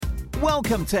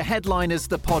Welcome to Headliners,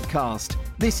 the podcast.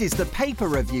 This is the paper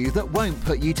review that won't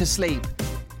put you to sleep.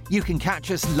 You can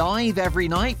catch us live every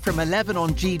night from 11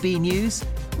 on GB News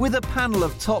with a panel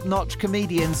of top-notch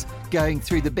comedians going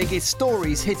through the biggest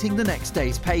stories hitting the next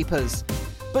day's papers.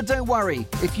 But don't worry,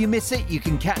 if you miss it, you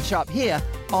can catch up here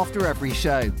after every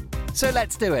show. So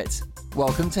let's do it.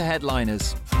 Welcome to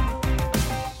Headliners.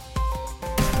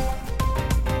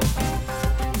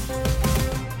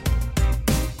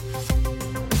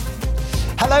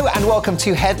 Hello and welcome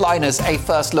to Headliners, a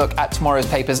first look at tomorrow's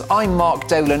papers. I'm Mark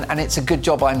Dolan and it's a good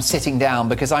job I'm sitting down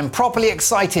because I'm properly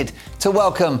excited to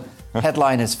welcome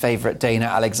Headliners' favourite Dana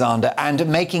Alexander and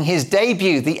making his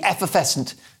debut, the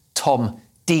effervescent Tom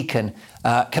Deacon.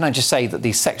 Can I just say that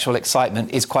the sexual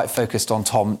excitement is quite focused on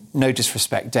Tom. No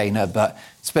disrespect, Dana, but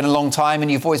it's been a long time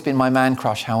and you've always been my man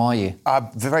crush. How are you?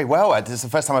 Very well. It's the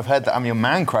first time I've heard that I'm your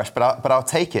man crush, but I'll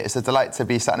take it. It's a delight to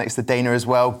be sat next to Dana as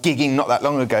well, gigging not that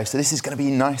long ago. So this is going to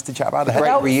be nice to chat about. A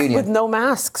great reunion. With no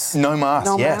masks. No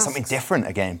masks, something different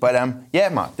again. But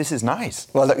Mark, this is nice.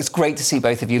 Well, look, it's great to see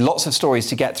both of you. Lots of stories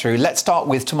to get through. Let's start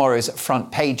with tomorrow's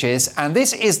front pages. And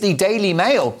this is the Daily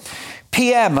Mail.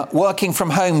 PM working from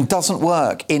home doesn't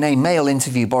work. In a Mail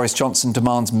interview, Boris Johnson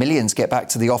demands millions get back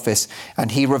to the office and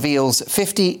he reveals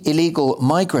 50 illegal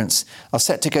migrants are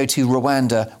set to go to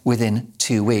Rwanda within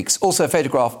 2 weeks. Also a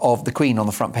photograph of the Queen on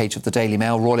the front page of the Daily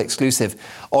Mail, royal exclusive.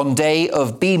 On day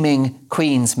of beaming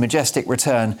Queen's majestic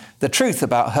return, the truth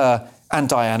about her and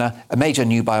Diana, a major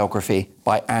new biography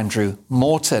by Andrew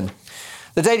Morton.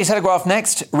 The Daily Telegraph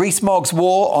next, Rees-Mogg's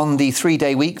war on the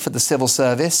 3-day week for the civil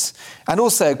service, and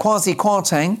also Kwasi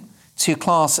Kwarteng to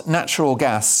class natural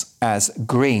gas as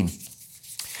green.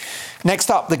 Next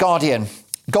up, The Guardian.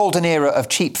 Golden era of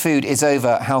cheap food is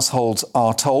over, households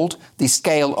are told. The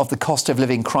scale of the cost of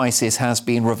living crisis has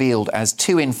been revealed as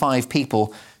 2 in 5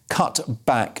 people cut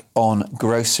back on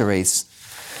groceries.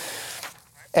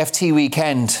 FT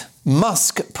Weekend.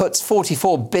 Musk puts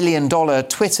 $44 billion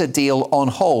Twitter deal on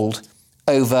hold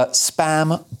over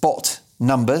spam bot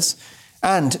numbers,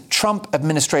 and Trump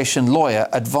administration lawyer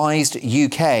advised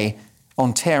UK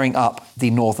on tearing up the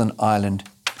Northern Ireland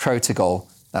Protocol.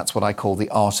 That's what I call the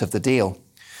art of the deal.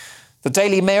 The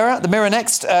Daily Mirror. The Mirror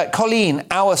next. Colleen,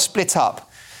 our split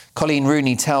up. Colleen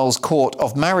Rooney tells court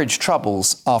of marriage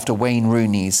troubles after Wayne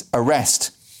Rooney's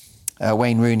arrest.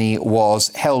 Wayne Rooney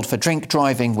was held for drink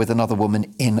driving with another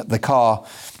woman in the car.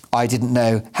 I didn't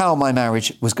know how my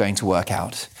marriage was going to work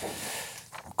out.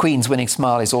 Queen's winning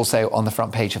smile is also on the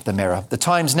front page of the Mirror. The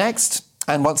Times next,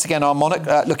 and once again our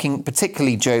monarch looking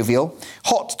particularly jovial.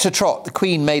 Hot to trot, the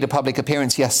Queen made a public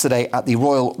appearance yesterday at the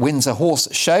Royal Windsor Horse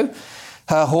Show.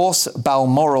 Her horse,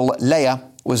 Balmoral Leia,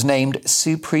 was named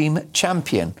Supreme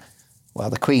Champion.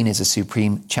 Well, the Queen is a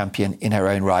Supreme Champion in her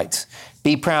own right.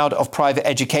 Be proud of private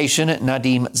education.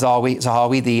 Nadeem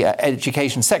Zahawi, the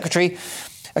Education Secretary,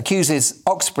 accuses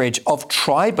Oxbridge of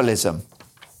tribalism.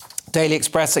 Daily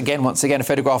Express, once again, a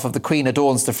photograph of the Queen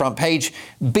adorns the front page.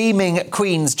 Beaming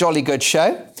Queen's Jolly Good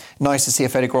Show. Nice to see a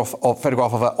photograph of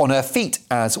her on her feet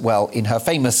as well in her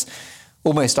famous,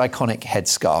 almost iconic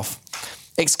headscarf.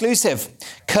 Exclusive.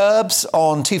 Curbs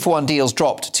on 2-for-1 deals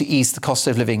dropped to ease the cost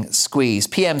of living squeeze.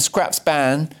 PM scraps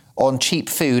ban on cheap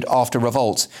food after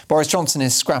revolt. Boris Johnson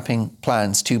is scrapping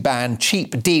plans to ban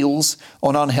cheap deals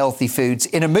on unhealthy foods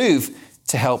in a move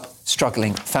to help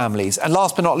struggling families. And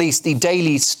last but not least, the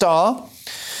Daily Star.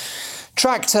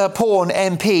 Tractor porn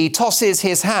MP tosses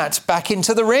his hat back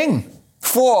into the ring.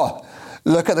 4.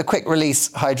 Look at the quick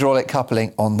release hydraulic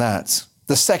coupling on that.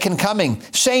 The Second Coming.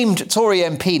 Shamed Tory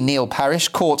MP Neil Parish,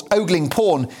 caught ogling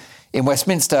porn in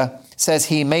Westminster, says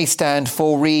he may stand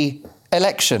for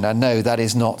re-election. And no, that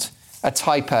is not a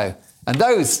typo. And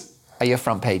those are your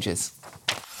front pages.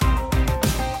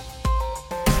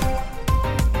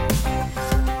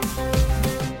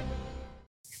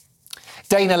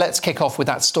 Dana, let's kick off with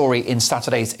that story in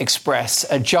Saturday's Express.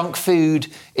 Junk food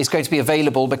is going to be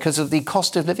available because of the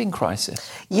cost of living crisis.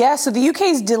 Yeah, so the UK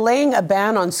is delaying a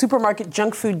ban on supermarket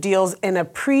junk food deals in a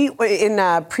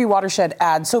pre-watershed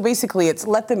ad. So basically, it's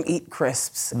let them eat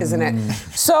crisps, isn't it?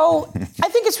 So I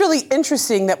think it's really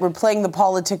interesting that we're playing the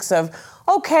politics of,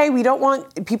 okay, we don't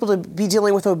want people to be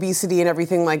dealing with obesity and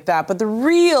everything like that. But the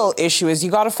real issue is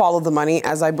you got to follow the money,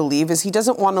 as I believe, is he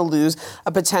doesn't want to lose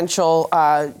a potential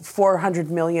 $400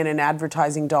 million in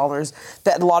advertising dollars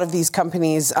that a lot of these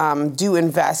companies do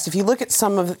invest. If you look at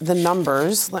some of the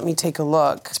numbers, let me take a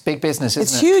look. It's big business, isn't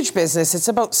it? It's huge business. It's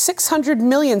about $600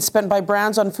 million spent by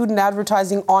brands on food and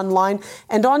advertising online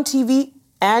and on TV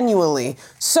annually.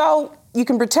 So you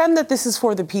can pretend that this is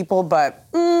for the people, but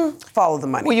follow the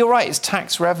money. Well, you're right. It's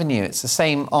tax revenue. It's the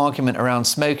same argument around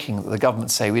smoking that the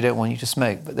government say we don't want you to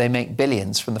smoke, but they make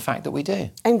billions from the fact that we do.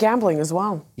 And gambling as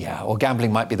well. Yeah, or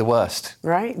gambling might be the worst.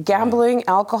 Right? Gambling,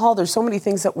 alcohol, there's so many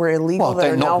things that were illegal. Well, that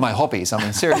don't are knock now... my hobbies. I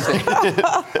mean, seriously.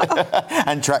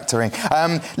 And tractoring.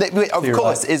 Of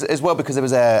course, as well, because there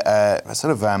was a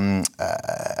sort of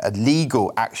a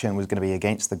legal action was going to be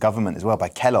against the government as well by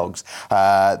Kellogg's,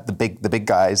 the big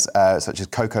guys such as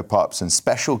Cocoa Pops and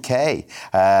Special K.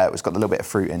 It's got a little bit of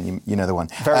fruit in, you know the one.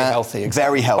 Very healthy. Exactly.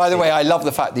 Very healthy. By the way, I love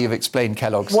the fact that you've explained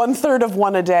Kellogg's. 1/3 of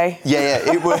one a day.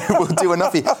 Yeah, it will do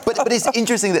enough. But it's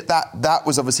interesting that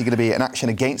was obviously going to be an action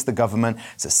against the government,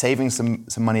 so saving some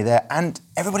money there. And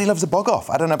everybody loves a bog off.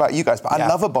 I don't know about you guys, but I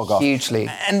love a bog off. Hugely.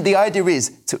 And the idea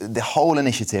is, the whole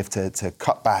initiative to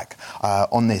cut back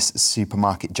on this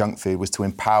supermarket junk food was to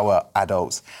empower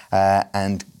adults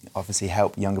and obviously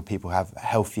help younger people have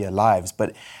healthier lives.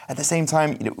 But at the same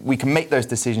time, we can make those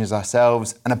decisions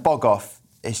ourselves, and a bog off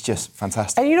is just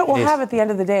fantastic. And you know what we'll have at the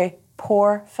end of the day?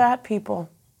 Poor, fat people.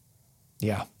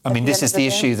 Yeah. I mean, this is the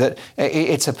issue that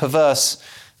it's a perverse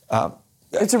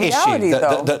it's a reality, issue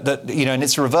though. that and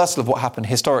it's a reversal of what happened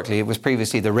historically. It was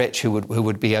previously the rich who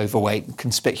would be overweight,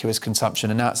 conspicuous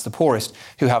consumption, and now it's the poorest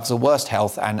who have the worst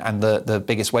health and the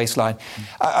biggest waistline.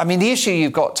 I mean, the issue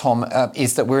you've got, Tom,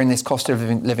 is that we're in this cost of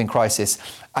living crisis,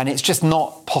 and it's just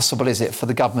not possible, is it, for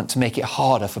the government to make it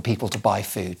harder for people to buy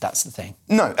food? That's the thing.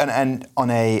 No, and on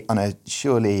a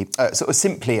surely sort of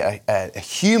simply a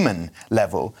human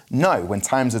level, no. When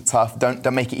times are tough, don't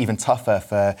make it even tougher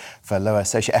for lower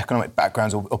socioeconomic backgrounds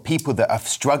or people that are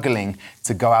struggling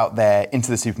to go out there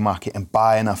into the supermarket and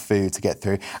buy enough food to get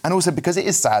through. And also because it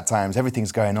is sad times,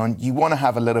 everything's going on, you want to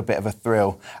have a little bit of a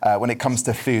thrill when it comes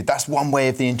to food. That's one way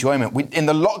of the enjoyment. In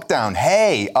the lockdown,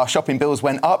 our shopping bills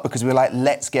went up because we were like,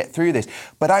 let's get through this.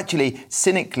 But actually,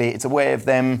 cynically, it's a way of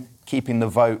them keeping the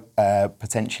vote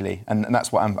potentially. And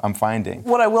that's what I'm finding.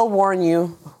 What I will warn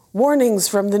you, warnings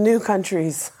from the new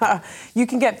countries. You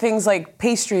can get things like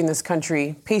pastry in this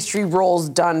country, pastry rolls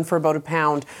done for about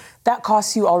 £1. That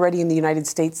costs you already in the United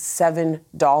States $7.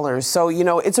 So,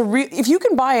 it's if you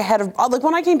can buy a head of, like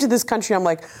when I came to this country, I'm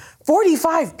like,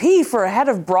 45p for a head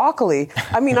of broccoli.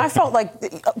 I mean, I felt like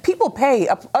people pay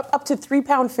up to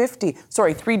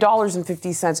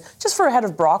 $3.50 just for a head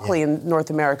of broccoli in North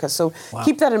America. So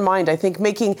keep that in mind. I think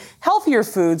making healthier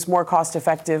foods more cost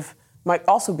effective might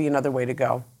also be another way to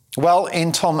go. Well,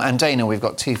 in Tom and Dana, we've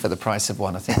got two for the price of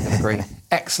one. I think you'll agree.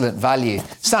 Excellent value.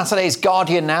 Saturday's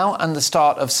Guardian now, and the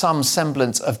start of some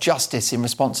semblance of justice in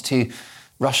response to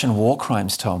Russian war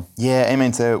crimes, Tom. Yeah,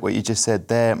 amen to what you just said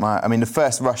there. The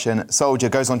first Russian soldier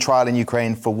goes on trial in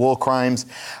Ukraine for war crimes.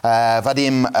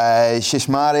 Vadim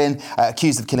Shishmarin,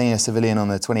 accused of killing a civilian on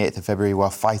the 28th of February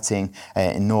while fighting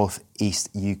in northeast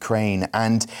Ukraine.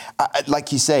 And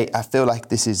like you say, I feel like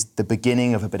this is the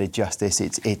beginning of a bit of justice.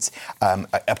 It's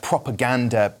a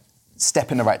propaganda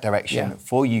step in the right direction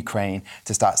for Ukraine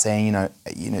to start saying,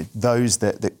 those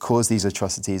that cause these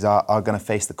atrocities are going to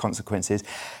face the consequences.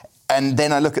 And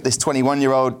then I look at this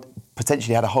 21-year-old,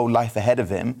 potentially had a whole life ahead of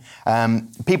him.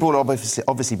 People will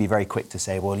obviously be very quick to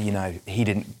say, well, he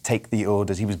didn't take the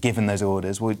orders, he was given those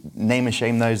orders. Well, name and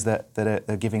shame those that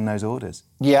are giving those orders.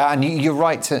 Yeah, and you're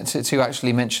right to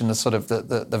actually mention the sort of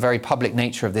the very public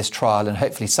nature of this trial, and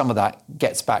hopefully some of that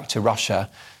gets back to Russia,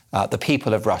 the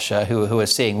people of Russia who are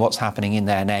seeing what's happening in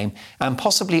their name, and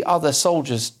possibly other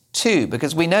soldiers too,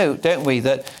 because we know, don't we,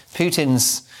 that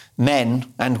Putin's men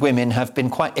and women have been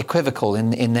quite equivocal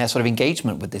in their sort of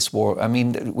engagement with this war. I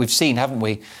mean, we've seen, haven't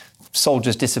we,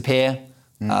 soldiers disappear,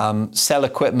 sell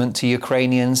equipment to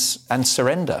Ukrainians and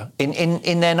surrender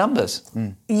in their numbers.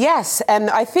 Yes,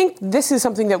 and I think this is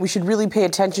something that we should really pay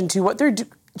attention to. What they're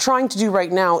trying to do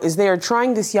right now is they are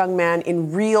trying this young man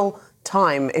in real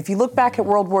time. If you look back at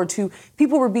World War II,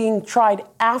 people were being tried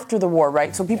after the war,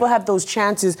 right? So people had those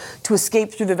chances to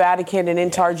escape through the Vatican and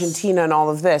into Argentina and all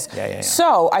of this.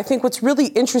 So I think what's really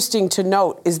interesting to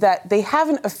note is that they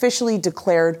haven't officially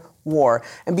declared war.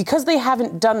 And because they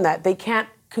haven't done that, they can't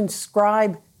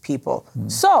conscribe people.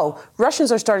 So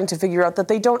Russians are starting to figure out that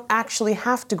they don't actually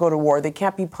have to go to war. They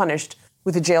can't be punished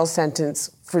with a jail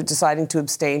sentence for deciding to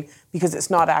abstain because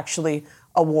it's not actually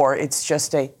a war. It's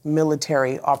just a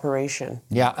military operation.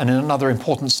 Yeah, and another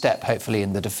important step, hopefully,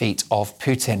 in the defeat of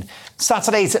Putin.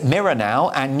 Saturday's Mirror now,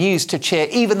 and news to cheer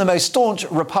even the most staunch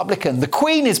Republican. The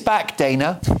Queen is back,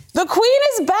 Dana. The Queen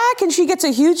is back, and she gets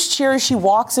a huge cheer as she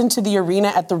walks into the arena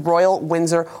at the Royal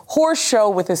Windsor Horse Show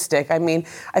with a stick. I mean,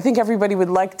 I think everybody would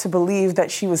like to believe that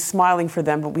she was smiling for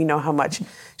them, but we know how much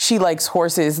she likes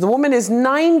horses. The woman is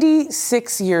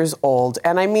 96 years old,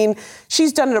 and I mean,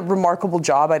 she's done a remarkable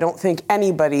job. I don't think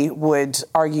anybody would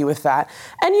argue with that.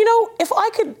 And you know, if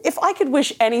I could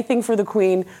wish anything for the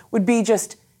Queen, would be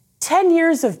just 10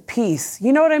 years of peace.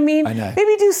 You know what I mean? I know.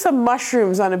 Maybe do some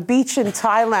mushrooms on a beach in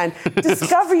Thailand.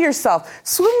 Discover yourself.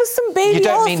 Swim with some baby You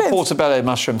don't elephants. mean portobello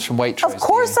mushrooms from Waitrose? Of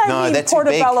course I mean they're too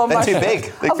portobello big. mushrooms. They're too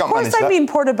big. They Of can't course manage I that. mean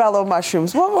portobello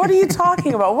mushrooms. What are you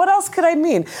talking about? What else could I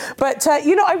mean? But,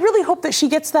 you know, I really hope that she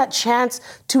gets that chance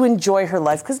to enjoy her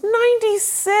life, because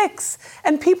 96,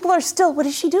 and people are still, what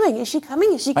is she doing? Is she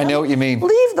coming? Is she I coming? know what you mean.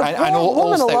 Leave the and poor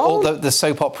woman also all alone. the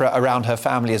soap opera around her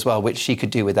family as well, which she could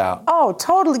do without. Oh,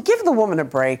 totally. Give the woman a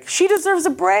break. She deserves a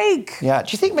break. Yeah.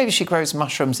 Do you think maybe she grows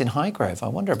mushrooms in Highgrove? I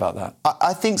wonder about that.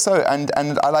 I think so, and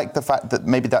I like the fact that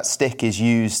maybe that stick is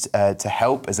used to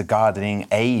help as a gardening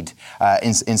aid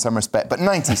in some respect. But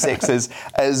 96,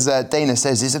 as Dana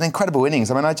says, is an incredible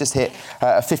innings. I mean, I just hit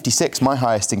a 56, my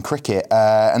highest in cricket,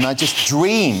 and I just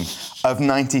dream of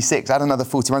 96. Add another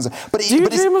 40 runs. But Do you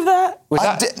dream of that?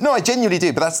 No, I genuinely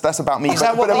do. But that's about me. Is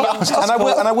that what the youngsters and call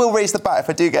it? I will raise the bat if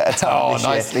I do get a ton this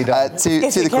nicely year. done.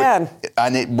 If you can.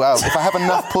 And if I have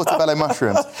enough portobello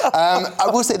mushrooms. I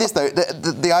will say this though,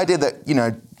 the idea that, you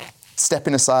know,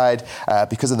 stepping aside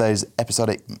because of those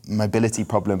episodic mobility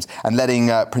problems and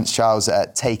letting Prince Charles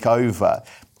take over,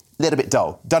 a little bit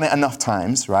dull. Done it enough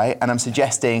times, right? And I'm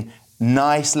suggesting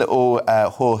nice little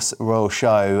horse royal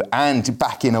show and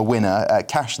back in a winner,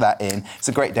 cash that in. It's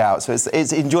a great day out. So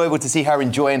it's enjoyable to see her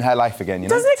enjoying her life again, you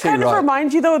know? Doesn't it kind of right.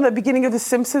 remind you, though, in the beginning of The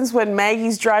Simpsons when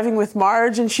Maggie's driving with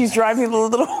Marge and she's driving the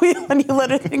little wheel and you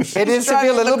let her think she's It is to driving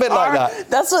feel a little the bit like car? that.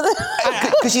 That's what...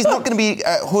 Because she's not going to be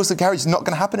horse and carriage is not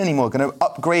going to happen anymore. Going to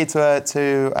upgrade to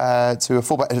a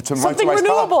full to Something motorised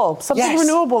renewable. car. Something Yes.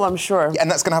 renewable, I'm sure. And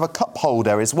that's going to have a cup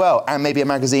holder as well, and maybe a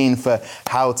magazine for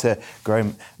how to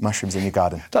grow mushrooms in your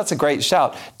garden. That's a great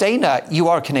shout. Dana, you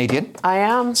are Canadian. I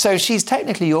am. So she's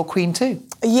technically your queen too.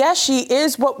 Yes, she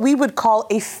is what we would call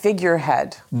a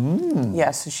figurehead.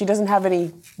 Yes, she doesn't have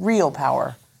any real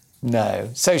power. No.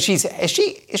 So is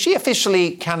she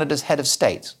officially Canada's head of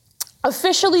state?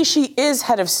 Officially, she is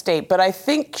head of state, but I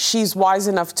think she's wise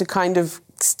enough to kind of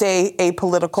stay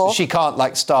apolitical. She can't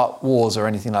like start wars or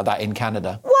anything like that in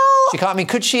Canada. Well, She can't. I mean,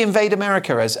 could she invade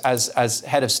America as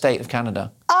head of state of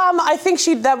Canada? I think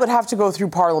that would have to go through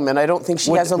Parliament. I don't think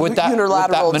she has a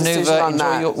unilateral decision on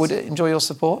that. Would it enjoy your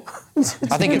support?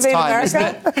 I think it's invade time, America?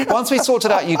 isn't it? Once we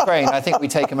sorted out Ukraine, I think we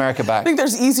take America back. I think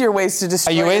there's easier ways to Are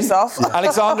destroy you in? yourself.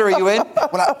 Alexander, are you in?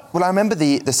 Well, I remember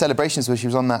the celebrations where she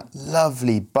was on that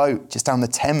lovely boat just down the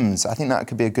Thames. I think that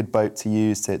could be a good boat to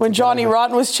use to. When Johnny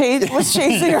Rotten was chasing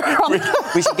her on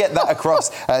we should get that across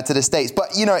to the States.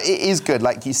 But, you know, it is good.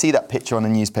 Like, you see that picture on the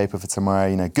newspaper for tomorrow,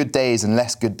 you know, good days and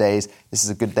less good days. This is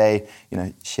a good day. You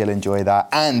know, she'll enjoy that.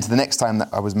 And the next time that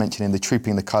I was mentioning the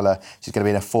Trooping the Colour, she's going to be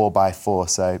in a 4x4.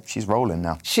 So she's rolling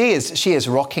now. She is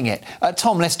rocking it.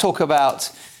 Tom, let's talk about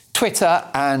Twitter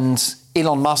and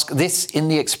Elon Musk. This in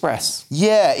the Express.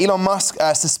 Yeah, Elon Musk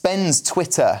suspends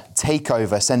Twitter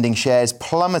takeover, sending shares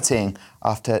plummeting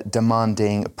after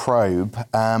demanding probe.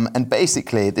 And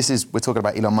basically, we're talking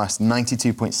about Elon Musk,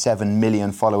 92.7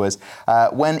 million followers.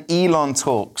 When Elon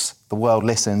talks, the world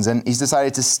listens, and he's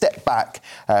decided to step back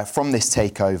from this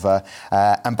takeover.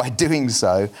 And by doing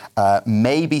so,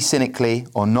 maybe cynically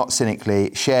or not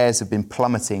cynically, shares have been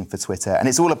plummeting for Twitter. And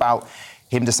it's all about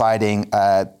him deciding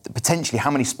potentially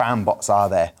how many spam bots are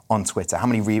there on Twitter, how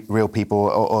many real people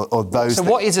or those. So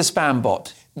what is a spam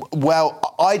bot? Well,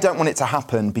 I don't want it to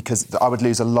happen because I would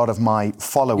lose a lot of my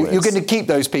followers. You're going to keep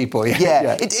those people.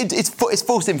 Yeah. It's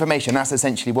false information. That's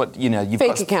essentially what, you know, you've Fake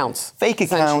got. accounts. Fake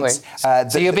accounts.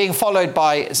 So you're being followed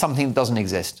by something that doesn't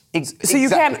exist. So you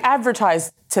can't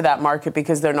advertise to that market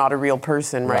because they're not a real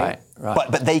person, right? Right.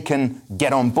 But they can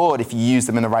get on board if you use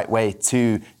them in the right way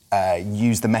to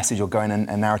use the message or go in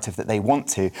a narrative that they want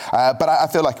to. But I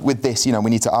feel like with this, you know, we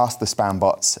need to ask the spam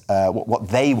bots what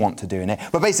they want to do in it.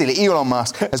 But basically, Elon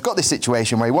Musk has got this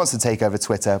situation where he wants to take over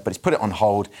Twitter, but he's put it on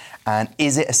hold. And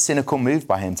is it a cynical move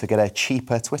by him to get a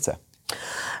cheaper Twitter?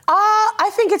 I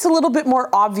think it's a little bit more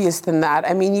obvious than that.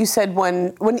 I mean, you said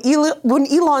when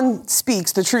Elon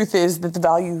speaks, the truth is that the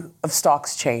value of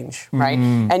stocks change, right?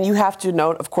 And you have to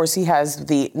note, of course, he has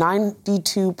the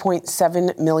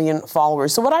 92.7 million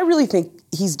followers. So what I really think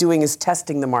he's doing is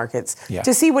testing the markets Yeah.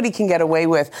 to see what he can get away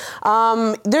with.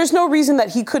 There's no reason that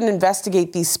he couldn't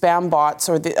investigate these spam bots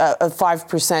or the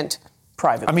 5%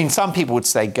 privately. I mean, some people would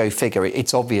say, go figure.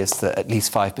 It's obvious that at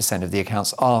least 5% of the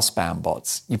accounts are spam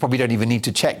bots. You probably don't even need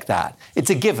to check that. It's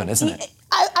a given, isn't it?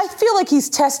 I feel like he's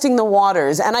testing the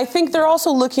waters, and I think they're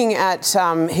also looking at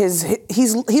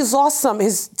he's lost some.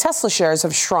 His Tesla shares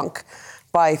have shrunk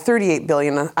by 38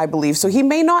 billion, I believe. So he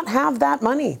may not have that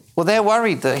money. Well, they're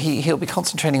worried that he'll be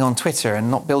concentrating on Twitter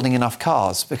and not building enough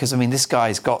cars because, I mean, this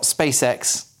guy's got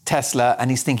SpaceX, Tesla, and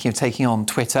he's thinking of taking on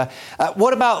Twitter.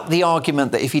 What about the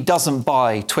argument that if he doesn't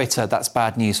buy Twitter, that's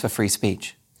bad news for free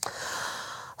speech?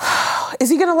 Is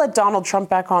he going to let Donald Trump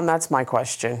back on? That's my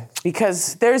question.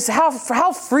 Because there's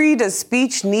how free does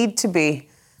speech need to be?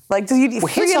 Like, do you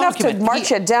free enough to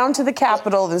march it down to the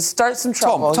Capitol and start some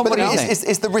trouble? Tom, what do you think?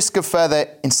 It's the risk of further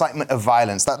incitement of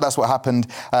violence. That's what happened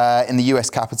in the US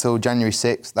Capitol, January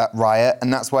 6th, that riot,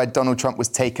 and that's why Donald Trump was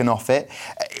taken off it.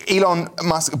 Elon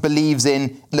Musk believes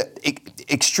in,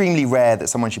 extremely rare that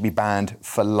someone should be banned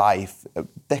for life.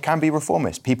 There can be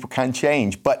reformists, people can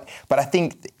change, but I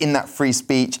think in that free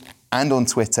speech and on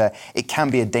Twitter, it can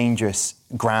be a dangerous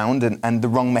ground and the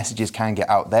wrong messages can get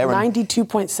out there.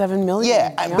 92.7 million.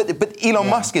 Yeah. But Elon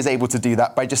Musk is able to do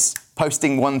that by just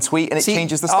posting one tweet and it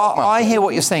changes the stock market. I hear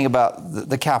what you're saying about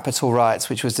the Capitol riots,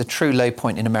 which was the true low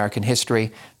point in American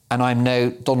history, and I'm no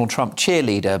Donald Trump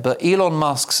cheerleader, but Elon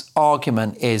Musk's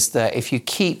argument is that if you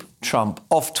keep Trump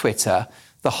off Twitter,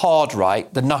 the hard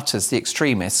right, the nutters, the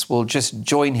extremists, will just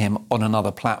join him on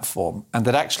another platform, and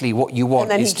that actually what you want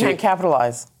and then is he can't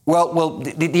capitalize. Well,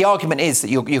 the argument is that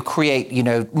you create,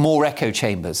 more echo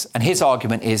chambers. And his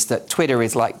argument is that Twitter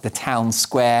is like the town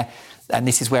square, and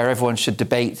this is where everyone should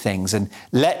debate things. And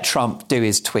let Trump do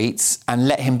his tweets and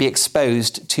let him be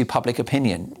exposed to public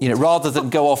opinion, rather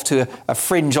than go off to a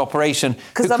fringe operation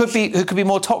who could be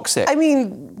more toxic. I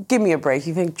mean, give me a break.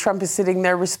 You think Trump is sitting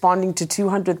there responding to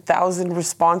 200,000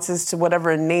 responses to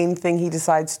whatever name thing he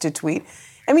decides to tweet?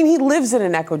 I mean, he lives in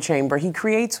an echo chamber. He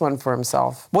creates one for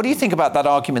himself. What do you think about that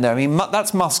argument, though? I mean,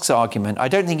 that's Musk's argument. I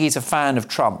don't think he's a fan of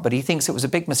Trump, but he thinks it was a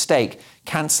big mistake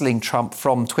cancelling Trump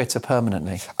from Twitter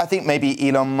permanently. I think maybe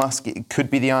Elon Musk could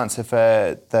be the answer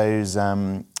for those.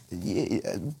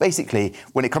 Basically,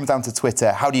 when it comes down to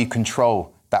Twitter, how do you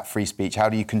control that free speech? How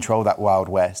do you control that Wild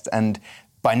West? And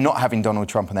by not having Donald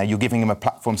Trump in there, you're giving him a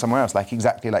platform somewhere else,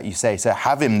 exactly like you say. So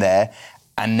have him there,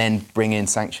 and then bring in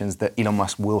sanctions that Elon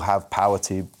Musk will have power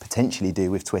to potentially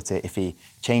do with Twitter if he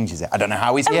changes it. I don't know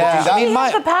how he's going to do that. I mean, he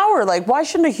has the power. Why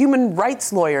shouldn't a human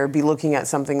rights lawyer be looking at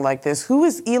something like this? Who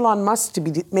is Elon Musk to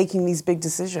be making these big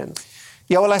decisions?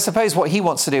 Yeah, well, I suppose what he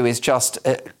wants to do is just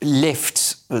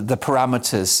lift the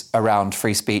parameters around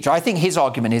free speech. I think his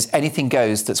argument is anything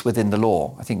goes that's within the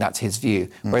law. I think that's his view.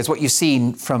 Whereas what you've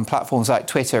seen from platforms like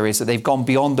Twitter is that they've gone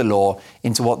beyond the law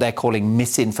into what they're calling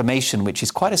misinformation, which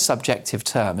is quite a subjective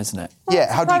term, isn't it? Well,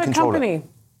 yeah, how do you control it?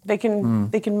 They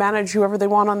can manage whoever they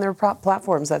want on their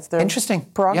platforms. That's their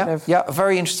prerogative. Yeah, a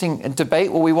very interesting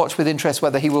debate. Well, we watch with interest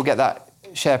whether he will get that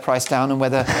share price down and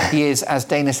whether he is, as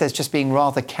Dana says, just being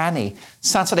rather canny.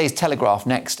 Saturday's Telegraph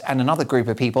next, and another group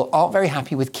of people aren't very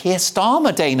happy with Keir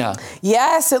Starmer, Dana.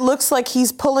 Yes, it looks like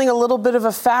he's pulling a little bit of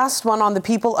a fast one on the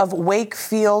people of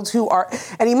Wakefield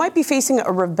and he might be facing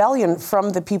a rebellion from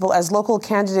the people as local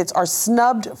candidates are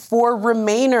snubbed for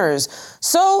Remainers.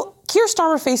 So Keir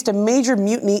Starmer faced a major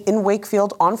mutiny in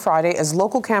Wakefield on Friday as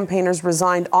local campaigners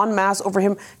resigned en masse over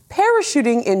him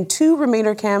parachuting in two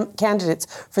Remainer candidates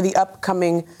for the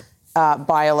upcoming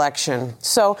by-election.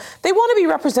 So they want to be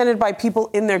represented by people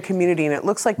in their community, and it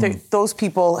looks like those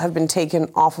people have been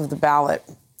taken off of the ballot.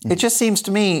 It just seems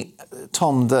to me,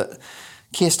 Tom, that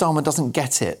Keir Starmer doesn't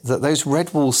get it, that those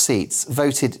Red Wall seats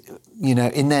voted,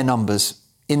 in their numbers,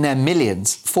 in their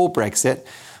millions, for Brexit.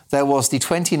 There was the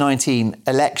 2019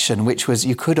 election, which was,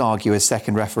 you could argue, a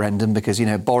second referendum because,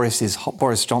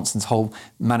 Boris Johnson's whole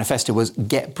manifesto was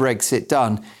get Brexit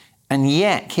done. And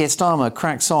yet Keir Starmer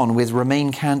cracks on with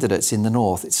Remain candidates in the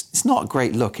north. It's not a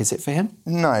great look, is it, for him?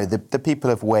 No, the people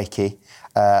of Wakey,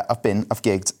 I've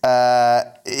gigged.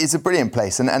 It's a brilliant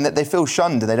place, and they feel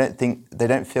shunned. They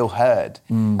don't feel heard,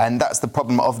 and that's the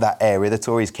problem of that area. The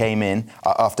Tories came in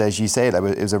after, as you say, it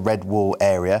was a red wall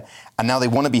area, and now they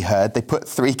want to be heard. They put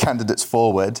three candidates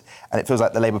forward, and it feels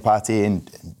like the Labour Party and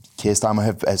Keir Starmer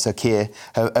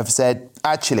have said,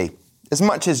 actually, as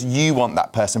much as you want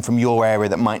that person from your area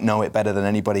that might know it better than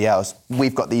anybody else,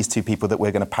 we've got these two people that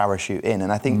we're going to parachute in.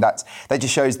 And I think that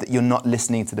just shows that you're not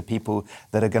listening to the people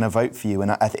that are going to vote for you.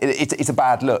 And it's a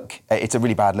bad look. It's a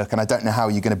really bad look. And I don't know how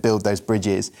you're going to build those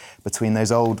bridges between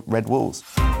those old red walls.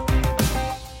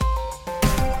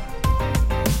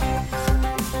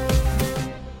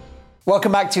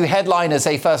 Welcome back to Headliners,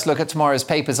 a first look at tomorrow's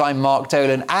papers. I'm Mark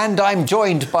Dolan, and I'm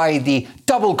joined by the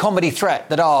double comedy threat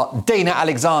that are Dana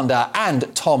Alexander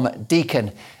and Tom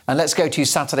Deacon. And let's go to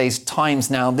Saturday's Times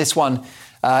now. This one,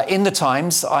 in the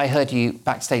Times, I heard you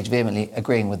backstage vehemently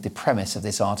agreeing with the premise of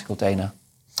this article, Dana.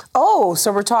 Oh,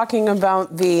 so we're talking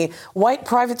about the white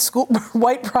private school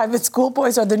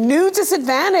boys are the new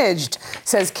disadvantaged,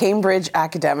 says Cambridge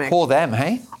academic. Poor them,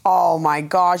 hey? Oh my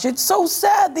gosh, it's so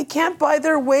sad. They can't buy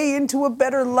their way into a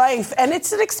better life. And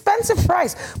it's an expensive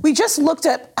price. We just looked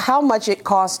at how much it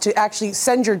costs to actually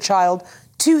send your child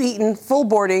to Eton, full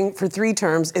boarding for 3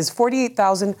 terms is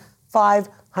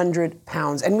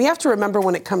 £48,500. And we have to remember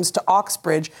when it comes to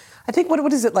Oxbridge, I think,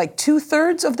 what is it, like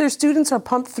 2/3 of their students are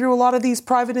pumped through a lot of these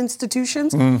private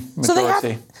institutions?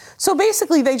 So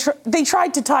basically they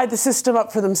tried to tie the system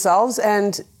up for themselves,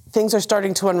 and things are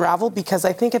starting to unravel because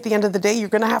I think at the end of the day, you're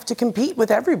going to have to compete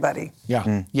with everybody.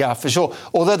 Yeah, for sure.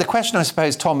 Although the question, I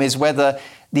suppose, Tom, is whether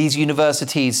these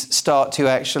universities start to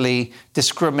actually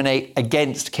discriminate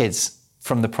against kids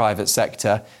from the private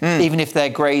sector, even if their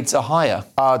grades are higher.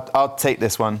 I'll take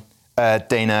this one,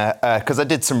 Dana, because I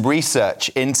did some research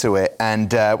into it,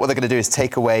 and what they're going to do is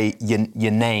take away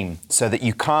your name so that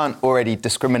you can't already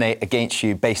discriminate against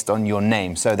you based on your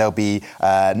name. So there'll be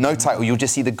no title, you'll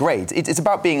just see the grades. It's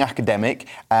about being academic,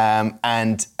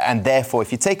 and therefore,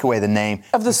 if you take away the name...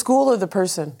 Of the school or the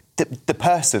person? The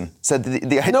person. So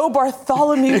no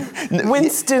Bartholomew,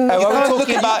 Winston. Are we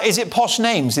talking about, is it posh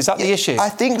names? Is that the issue? I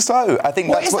think so. I think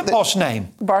what is the posh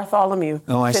name? Bartholomew.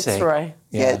 Oh, I see. Fitzroy.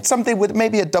 Yeah, something with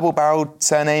maybe a double-barreled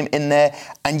surname in there,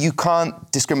 and you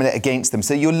can't discriminate against them.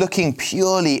 So you're looking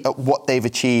purely at what they've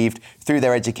achieved through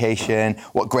their education,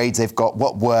 what grades they've got,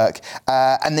 what work,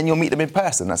 and then you'll meet them in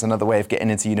person. That's another way of getting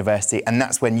into university, and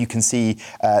that's when you can see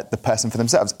the person for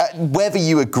themselves. Whether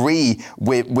you agree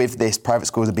with this, private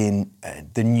schools are being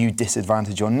the new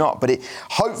disadvantage or not, but it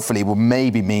hopefully will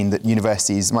maybe mean that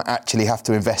universities might actually have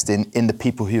to invest in the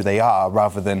people who they are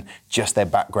rather than just their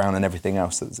background and everything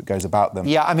else that goes about them.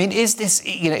 Yeah, I mean, is this,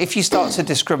 if you start to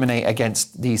discriminate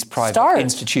against these private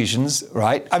institutions,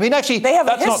 right? I mean, actually... They have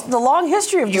the long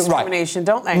history of discrimination,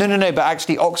 don't they? No, but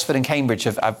actually Oxford and Cambridge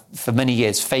have for many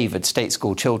years favoured state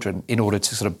school children in order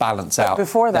to sort of balance out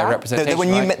their representation.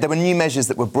 There were new measures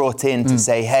that were brought in to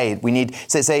say, hey, we need...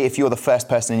 So say if you're the first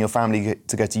person in your family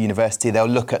to go to university, they'll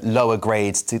look at lower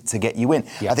grades to get you in.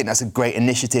 Yeah. I think that's a great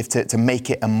initiative to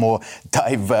make it a more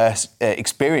diverse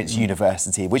experience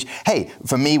university, which, hey,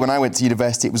 for me, when I went to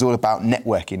university, it was all about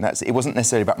networking. It wasn't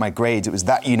necessarily about my grades. It was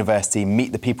that university,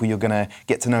 meet the people you're going to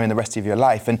get to know in the rest of your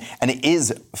life. And it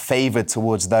is favoured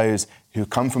towards those who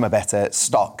come from a better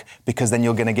stock, because then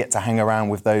you're going to get to hang around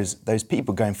with those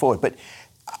people going forward. But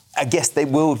I guess they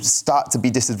will start to be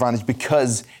disadvantaged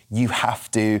because you have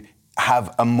to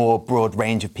have a more broad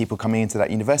range of people coming into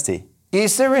that university.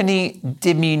 Is there any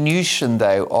diminution,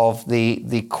 though, of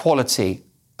the quality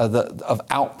of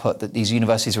output that these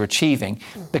universities are achieving?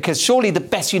 Because surely the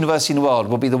best university in the world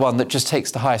will be the one that just takes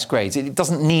the highest grades. It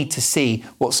doesn't need to see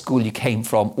what school you came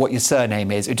from, what your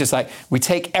surname is. It's just like, we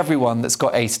take everyone that's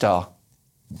got A star.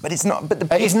 But it's not.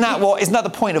 But isn't that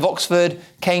the point of Oxford,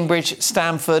 Cambridge,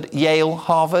 Stanford, Yale,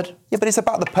 Harvard? Yeah, but it's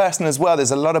about the person as well. There's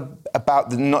a lot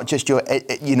about not just your,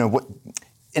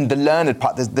 in the learned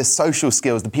part, there's the social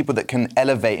skills, the people that can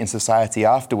elevate in society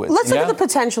afterwards. Let's look at the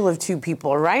potential of 2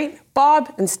 people, right?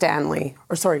 Bob and Stanley,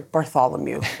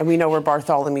 Bartholomew. And we know where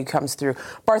Bartholomew comes through.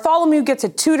 Bartholomew gets a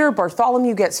tutor.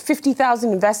 Bartholomew gets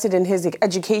 $50,000 invested in his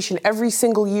education every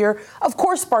single year. Of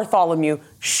course, Bartholomew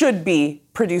should be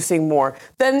producing more.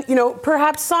 Then,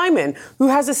 perhaps Simon, who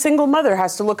has a single mother,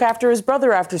 has to look after his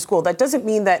brother after school. That doesn't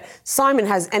mean that Simon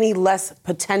has any less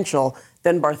potential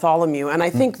than Bartholomew. And I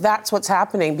think that's what's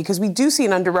happening, because we do see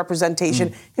an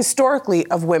underrepresentation historically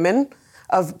of women,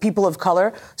 of people of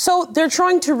color. So they're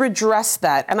trying to redress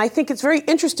that. And I think it's very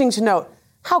interesting to note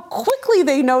how quickly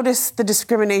they notice the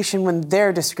discrimination when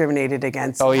they're discriminated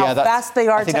against. Oh, yeah, how fast they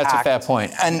are to I think that's act. a fair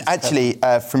point. And actually,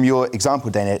 from your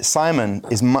example, Dana, Simon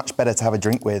is much better to have a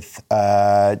drink with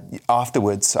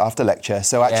afterwards, after lecture.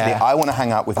 So actually, I want to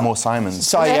hang out with more Simons.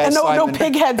 So, no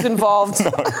pig heads involved.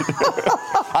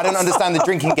 I don't understand the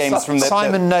drinking games from the...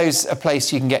 Simon knows a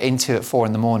place you can get into at 4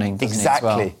 a.m,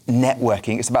 exactly.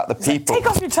 Networking. It's about the people. Take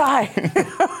off your tie.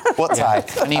 What tie?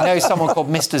 And he knows someone called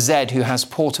Mr. Z who has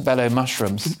portobello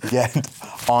mushrooms. Yeah,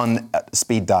 on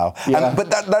speed dial. Yeah.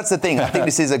 But that's the thing. I think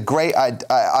this is a great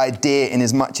idea in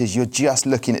as much as you're just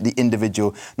looking at the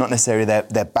individual, not necessarily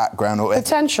their background or...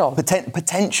 Potential.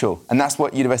 Potential. And that's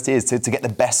what university is, to get the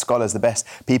best scholars, the best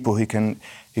people who can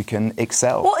who can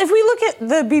excel. Well, if we look at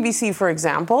the BBC, for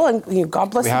example, and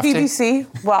God bless the BBC,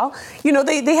 well,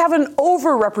 they have an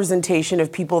over-representation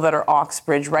of people that are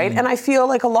Oxbridge, right? And I feel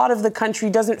like a lot of the country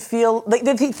doesn't feel, like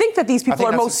they think that these people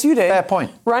are most suited, fair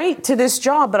point, right, to this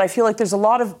job. But I feel like there's a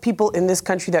lot of people in this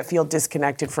country that feel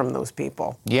disconnected from those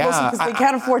people. Yeah. Mostly because they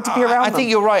can't afford to be around them. I think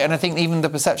you're right, and I think even the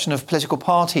perception of political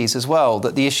parties as well,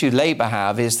 that the issue Labour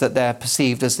have is that they're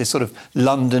perceived as this sort of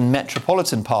London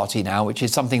metropolitan party now, which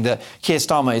is something that Keir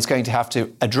Starmer is going to have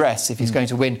to address if he's going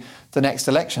to win the next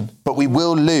election. But we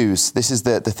will lose, this is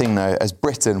the thing though, as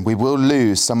Britain, we will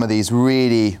lose some of these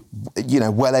really,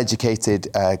 well-educated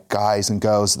guys and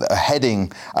girls that are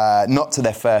heading not to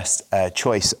their first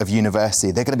choice of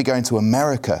university. They're going to be going to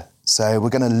America. So we're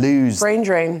going to lose... Brain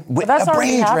drain. That's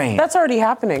already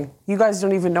happening. You guys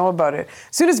don't even know about it.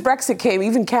 As soon as Brexit came,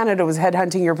 even Canada was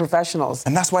headhunting your professionals.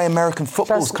 And that's why American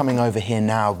football's coming over here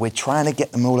now. We're trying to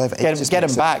get them all over. Get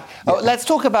them back. Yeah. Let's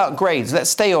talk about grades. Let's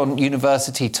stay on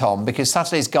university, Tom, because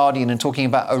Saturday's Guardian are talking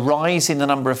about a rise in the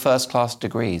number of first-class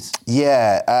degrees.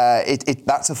 Yeah,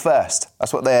 that's a first.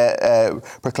 That's what they're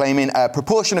proclaiming.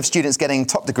 Proportion of students getting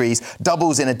top degrees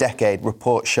doubles in a decade,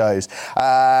 report shows.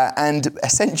 And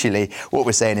essentially, what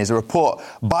we're saying is a report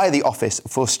by the Office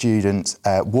for Students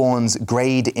warns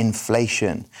grade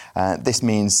inflation. This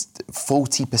means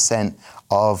 40%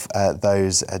 of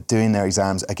those doing their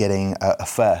exams are getting a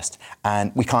first.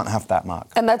 And we can't have that,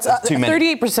 Mark. And that's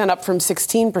 38% up from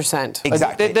 16%.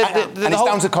 Exactly. And it's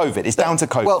down to COVID. It's down to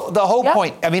COVID. Well, the whole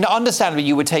point, I mean, understandably,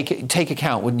 you would take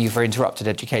account, wouldn't you, for interrupted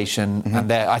education. Mm-hmm.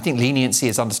 And I think leniency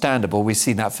is understandable. We've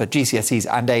seen that for GCSEs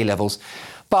and A-levels.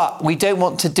 But we don't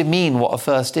want to demean what a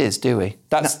first is, do we?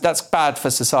 That's bad for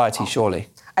society, surely.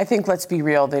 I think, let's be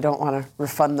real, they don't want to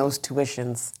refund those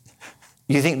tuitions.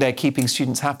 You think they're keeping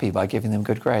students happy by giving them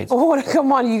good grades? Oh,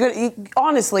 come on.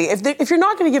 Honestly, if you're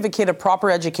not going to give a kid a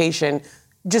proper education,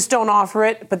 just don't offer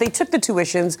it. But they took the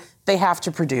tuitions. They have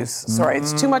to produce. Sorry,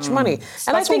 it's too much money.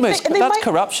 And that's that's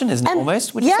corruption, isn't it,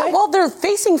 almost, would you say? Well, they're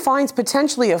facing fines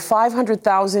potentially of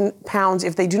 £500,000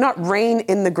 if they do not rein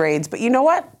in the grades. But you know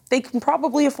what? They can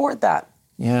probably afford that.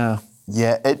 Yeah.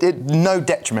 Yeah, no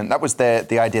detriment. That was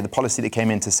the idea, the policy that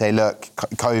came in to say, look,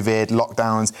 COVID,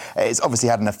 lockdowns, it's obviously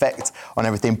had an effect on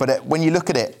everything. But when you look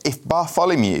at it, if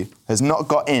Bartholomew has not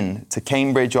got in to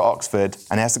Cambridge or Oxford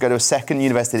and he has to go to a second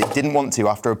university that he didn't want to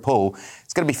after a pull,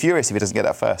 he's going to be furious if he doesn't get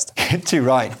that first. Too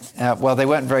right. Well, they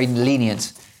weren't very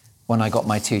lenient when I got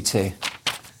my 2-2.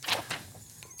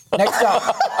 Next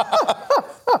up.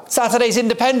 Saturday's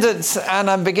Independence, and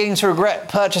I'm beginning to regret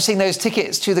purchasing those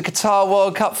tickets to the Qatar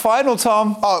World Cup final,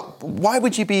 Tom. Oh, why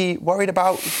would you be worried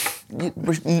about...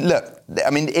 Look,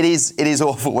 I mean, it is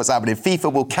awful what's happening.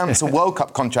 FIFA will cancel World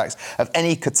Cup contracts of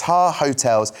any Qatar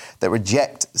hotels that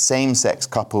reject same-sex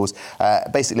couples.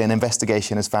 Basically, an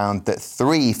investigation has found that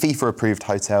 3 FIFA-approved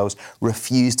hotels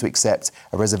refused to accept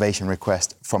a reservation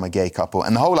request from a gay couple.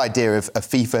 And the whole idea of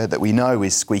FIFA that we know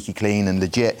is squeaky clean and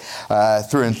legit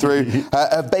through and through,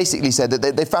 have basically said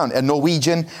that they found a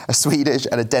Norwegian, a Swedish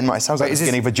and a Denmark. It sounds like the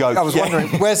beginning of a joke. I was wondering,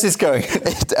 where's this going?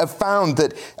 Have found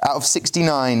that out of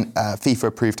 69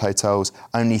 FIFA-approved hotels,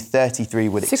 only 33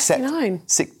 would accept... 69?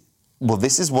 Well,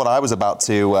 this is what I was about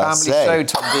to say. Family show,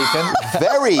 Tom Deacon.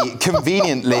 Very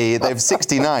conveniently, they've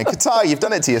 69. Qatar, you've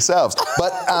done it to yourselves.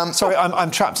 But sorry, I'm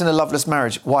trapped in a loveless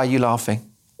marriage. Why are you laughing?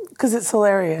 Because it's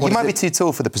hilarious. You might be too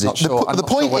tall for the position. Not sure. The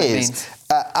point is...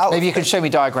 Maybe you can show me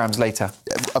diagrams later.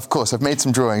 Of course, I've made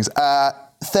some drawings.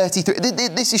 33.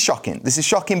 This is shocking. This is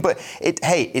shocking, but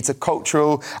it's a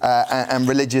cultural and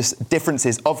religious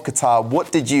differences of Qatar.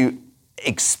 What did you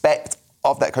expect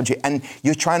of that country? And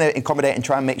you're trying to accommodate and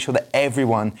try and make sure that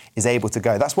everyone is able to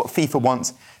go. That's what FIFA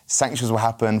wants. Sanctions will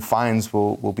happen, fines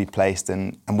will be placed,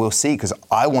 and we'll see, because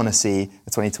I want to see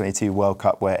the 2022 World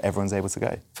Cup where everyone's able to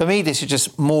go. For me, this is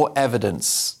just more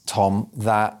evidence, Tom,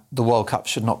 that the World Cup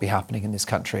should not be happening in this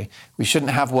country. We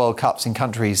shouldn't have World Cups in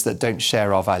countries that don't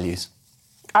share our values.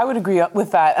 I would agree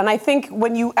with that. And I think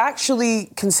when you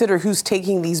actually consider who's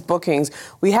taking these bookings,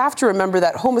 we have to remember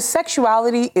that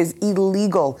homosexuality is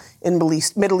illegal in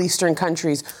Middle Eastern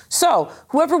countries. So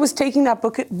whoever was taking that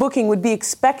booking would be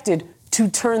expected to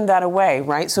turn that away,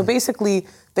 right? So basically,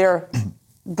 they're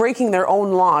breaking their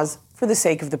own laws for the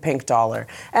sake of the pink dollar.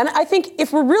 And I think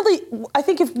if we're really...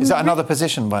 Is that another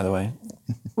position, by the way?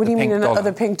 What do you mean,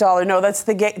 the pink dollar? No, that's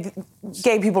the gay...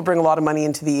 gay people bring a lot of money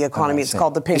into the economy. It's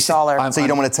called the pink dollar. So you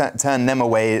don't want to turn them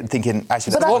away thinking,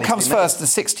 actually... But what comes first, the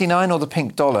 69 or the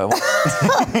pink dollar?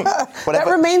 That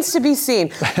remains to be seen.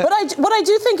 But what I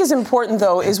do think is important,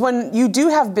 though, is when you do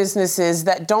have businesses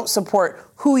that don't support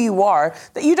who you are,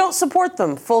 that you don't support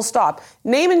them, full stop.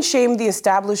 Name and shame the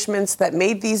establishments that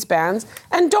made these bans,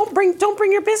 and don't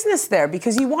bring your business there,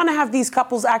 because you want to have these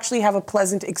couples actually have a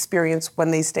pleasant experience when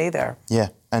they stay there. Yeah.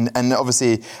 And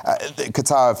obviously,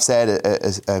 Qatar have said,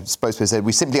 a spokesperson said,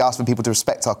 we simply ask for people to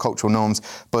respect our cultural norms,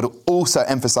 but also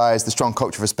emphasise the strong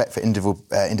culture of respect for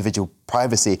individual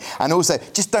privacy. And also,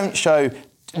 just don't show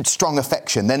strong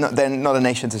affection. They're not a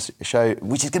nation to show,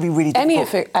 which is going to be really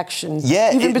difficult. Any action,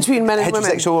 even between men and women.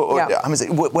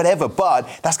 Heterosexual or whatever, but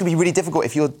that's going to be really difficult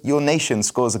if your nation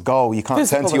scores a goal. You can't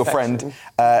turn to your friend.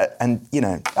 And, you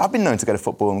know, I've been known to go to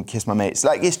football and kiss my mates.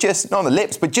 Like, it's just, not on the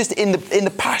lips, but just in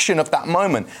the passion of that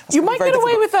moment. You might get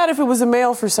away with that if it was a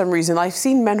male for some reason. I've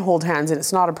seen men hold hands and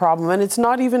it's not a problem, and it's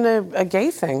not even a gay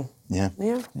thing. Yeah.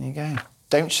 There you go.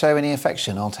 Don't show any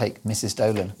affection. I'll take Mrs.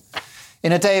 Dolan.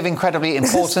 In a day of incredibly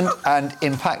important and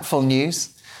impactful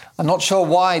news, I'm not sure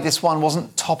why this one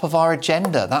wasn't top of our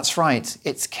agenda. That's right.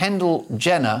 It's Kendall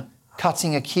Jenner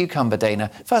cutting a cucumber, Dana.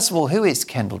 First of all, who is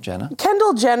Kendall Jenner?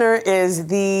 Kendall Jenner is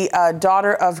the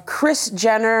daughter of Kris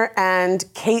Jenner and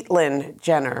Caitlyn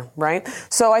Jenner, right?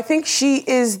 So I think she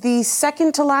is the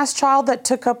second to last child that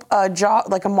took up a job,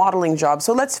 like a modeling job.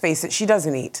 So let's face it, she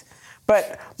doesn't eat.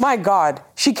 But my God,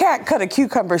 she can't cut a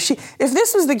cucumber. If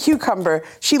this was the cucumber,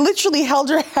 she literally held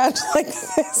her hand like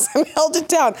this and held it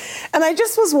down. And I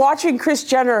just was watching Kris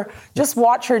Jenner just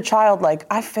watch her child like,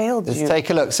 I failed you. Let's take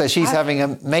a look. So she's having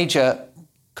a major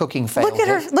cooking fail. Look at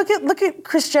her. Look at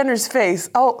Kris Jenner's face.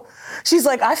 Oh, she's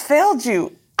like, I failed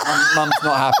you. Mum's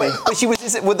not happy. But she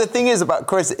was. Well, the thing is about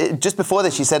Kris, just before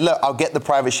this, she said, look, I'll get the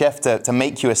private chef to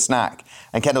make you a snack.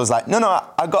 And Kendall was like, no,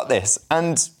 I got this.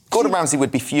 And Gordon Ramsay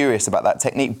would be furious about that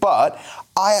technique, but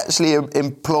I actually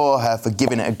implore her for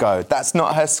giving it a go. That's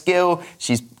not her skill.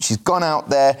 She's gone out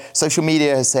there. Social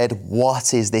media has said,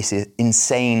 what is this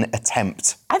insane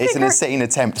attempt? It's an insane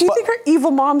attempt. Do you think her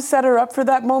evil mom set her up for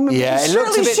that moment? Yeah,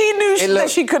 surely she knew that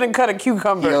she couldn't cut a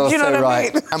cucumber. You're you know so what I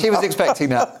mean? She was expecting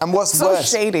that. And what's worse?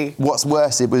 Shady. What's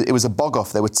worse? It was a bog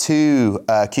off. There were 2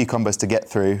 cucumbers to get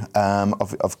through,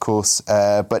 of course.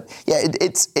 But yeah,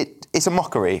 it's a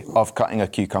mockery of cutting a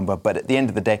cucumber, but at the end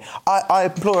of the day, I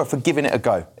implore her for giving it a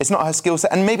go. It's not her skill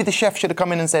set, and maybe the chef should have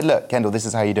come in and said, look, Kendall, this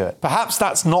is how you do it. Perhaps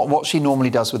that's not what she normally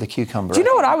does with a cucumber. Do you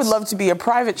know what I would love to be? A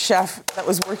private chef that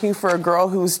was working for a girl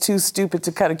who was too stupid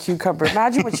to cut a cucumber.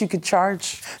 Imagine what you could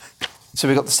charge. So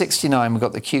we've got the 69, we've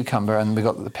got the cucumber, and we've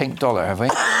got the pink dollar, have we?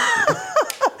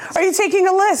 Are you taking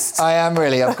a list? I am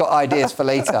really. I've got ideas for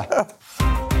later.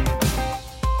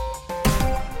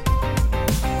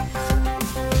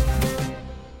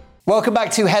 Welcome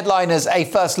back to Headliners, a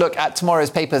first look at tomorrow's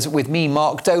papers with me,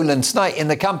 Mark Dolan, tonight in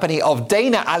the company of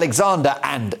Dana Alexander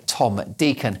and Tom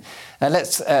Deacon.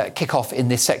 Let's kick off in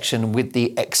this section with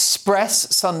the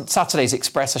Express, Saturday's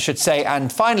Express, I should say.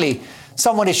 And finally,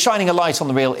 someone is shining a light on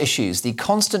the real issues, the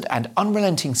constant and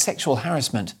unrelenting sexual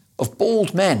harassment of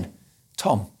bald men.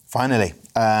 Tom. Finally.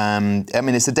 I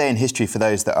mean, it's a day in history for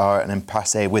those that are an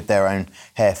impasse with their own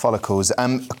hair follicles.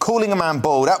 Calling a man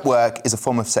bald at work is a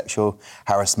form of sexual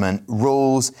harassment.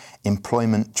 Rules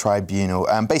Employment Tribunal.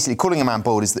 Basically, calling a man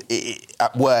bald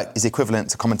at work is equivalent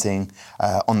to commenting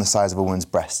on the size of a woman's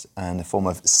breast and a form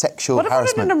of sexual harassment.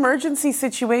 What about in an emergency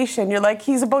situation? You're like,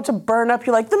 he's about to burn up.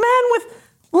 You're like, the man with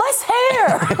less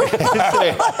hair. What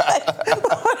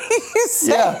are you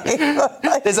saying?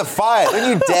 Yeah. There's a fire. Don't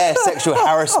you dare sexual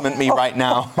harassment me right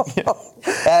now.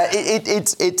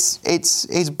 It's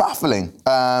baffling.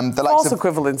 The False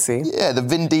equivalency. Yeah, the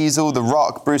Vin Diesel, The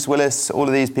Rock, Bruce Willis, all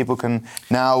of these people can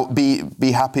now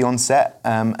be happy on set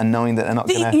and knowing that they're not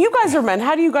going to... You guys are men.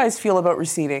 How do you guys feel about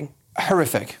receding?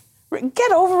 Horrific.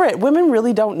 Get over it. Women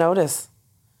really don't notice.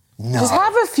 No. Just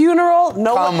have a funeral.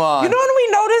 Come on. You know when we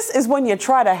notice is when you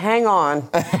try to hang on.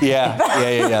 Yeah.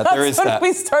 There is that. That's when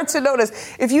we start to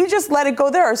notice. If you just let it go,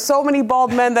 there are so many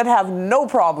bald men that have no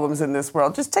problems in this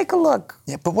world. Just take a look.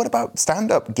 Yeah, but what about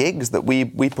stand-up gigs that we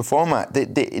perform at?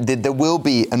 There will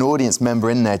be an audience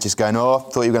member in there just going, oh, I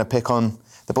thought you were going to pick on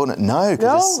the bald. No,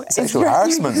 because it's sexual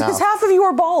harassment now. Because half of you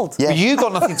are bald. Yeah. But you've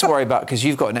got nothing to worry about because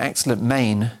you've got an excellent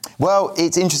mane. Well,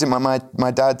 it's interesting.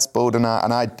 My dad's bald, and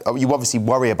you obviously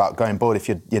worry about going bald if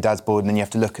your dad's bald, and then you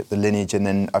have to look at the lineage, and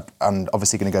then I'm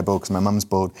obviously going to go bald because my mum's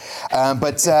bald.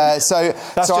 That's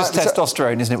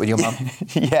testosterone, isn't it, with your mum?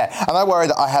 Yeah, and I worry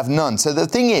that I have none. So the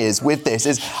thing is with this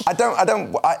is I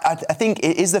think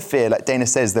it is the fear, like Dana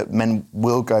says, that men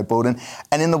will go bald, and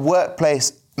in the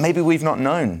workplace, maybe we've not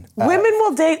known. Women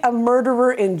will date a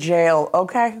murderer in jail,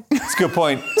 okay? That's a good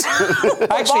point.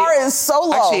 The bar is so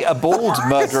low. Actually, a bald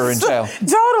murderer in jail.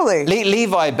 Totally.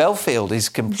 Levi Belfield is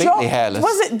completely hairless.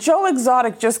 Was it Joe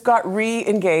Exotic just got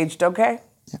re-engaged, okay?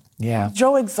 Yeah.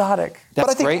 Joe Exotic.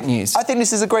 That's great news. I think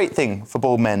this is a great thing for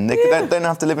bald men. They don't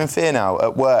have to live in fear now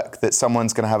at work that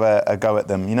someone's going to have a go at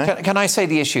them, you know? Can I say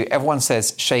the issue? Everyone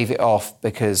says shave it off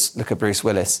because look at Bruce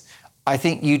Willis. I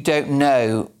think you don't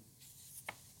know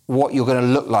what you're going to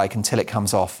look like until it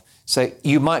comes off. So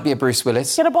you might be a Bruce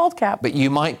Willis. Get a bald cap. But you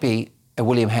might be a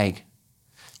William Hague.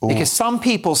 Ooh. Because some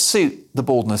people suit the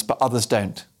baldness, but others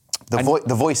don't.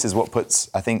 The voice is what puts,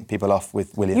 I think, people off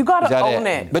with William. You got to own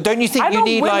it. But don't you think you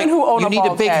need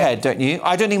a big head, don't you?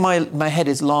 I don't think my head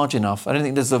is large enough. I don't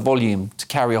think there's the volume to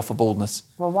carry off a baldness.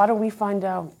 Well, why don't we find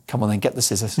out? Come on then, get the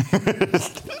scissors.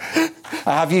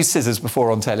 I have used scissors before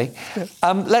on telly.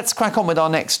 Let's crack on with our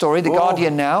next story. The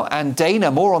Guardian now, and Dana,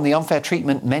 more on the unfair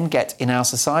treatment men get in our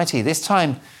society. This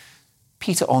time,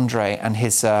 Peter Andre and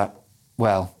his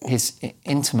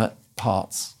intimate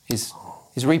parts, his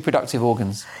reproductive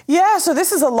organs. Yeah, so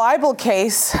this is a libel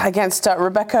case against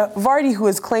Rebecca Vardy, who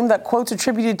has claimed that quotes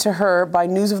attributed to her by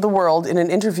News of the World in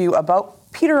an interview about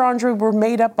Peter Andre were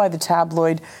made up by the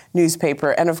tabloid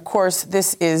newspaper. And of course,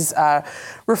 this is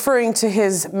referring to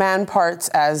his man parts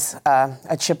as a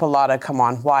chipolata. Come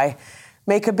on, why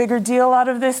make a bigger deal out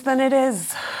of this than it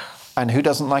is? And who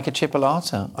doesn't like a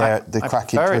chipolata? They're the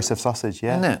cracky Joseph sausage,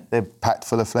 yeah. Isn't it? They're packed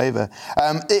full of flavour.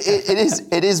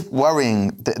 It is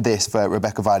worrying, this for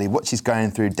Rebecca Vardy, what she's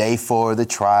going through, day 4 of the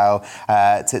trial,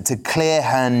 to clear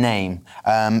her name.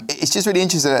 It's just really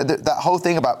interesting, that whole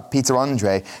thing about Peter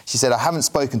Andre. She said, I haven't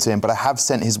spoken to him, but I have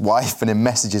sent his wife and him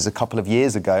messages a couple of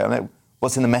years ago. I'm like,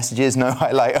 what's in the messages? No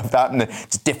highlight of that. And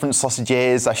it's different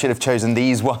sausages. I should have chosen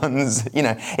these ones. You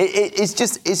know, it's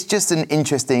just an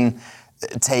interesting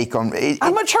take on it.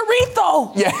 I'm a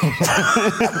chorito. Yeah.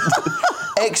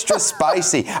 Extra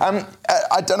spicy.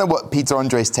 I don't know what Peter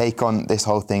Andre's take on this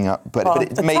whole thing, but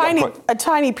it made a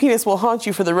tiny penis will haunt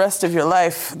you for the rest of your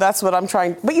life. That's what I'm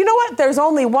trying. But you know what? There's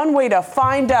only one way to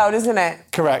find out, isn't it?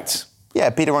 Correct.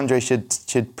 Yeah, Peter Andre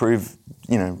should prove,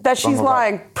 you know, that she's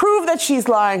lying. Right. Prove that she's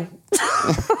lying.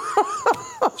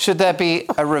 Should there be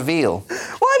a reveal? Well,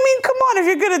 I mean, come on. If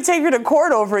you're going to take her to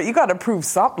court over it, you got to prove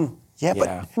something.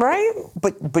 Yeah, right?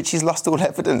 But she's lost all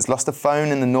evidence. Lost a phone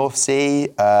in the North Sea.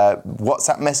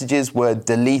 WhatsApp messages were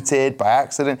deleted by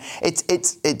accident.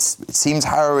 It seems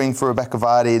harrowing for Rebecca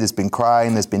Vardy. There's been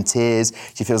crying. There's been tears.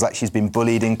 She feels like she's been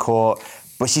bullied in court.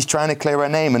 But she's trying to clear her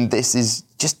name, and this is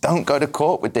just don't go to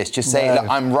court with this. Just say that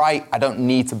I'm right. I don't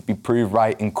need to be proved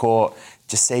right in court.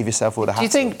 Just save yourself all the hassle. Do you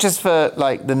think just for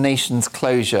like the nation's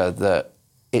closure that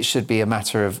it should be a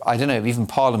matter of, I don't know, even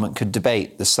Parliament could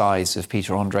debate the size of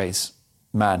Peter Andre's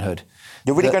manhood?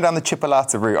 You're really going down the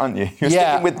chipolata route, aren't you? You're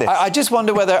sticking with this. I just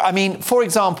wonder whether, I mean, for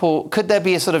example, could there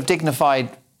be a sort of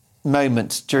dignified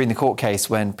moment during the court case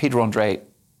when Peter Andre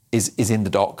is in the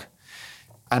dock,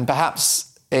 and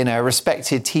perhaps, you know, a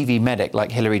respected TV medic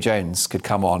like Hilary Jones could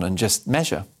come on and just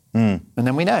measure, and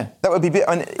then we know. That would be...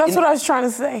 That's what I was trying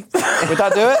to say. Would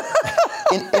that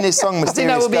do it? In his song Mysterious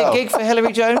Girl. I think that would be a gig for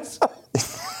Hilary Jones.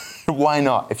 Why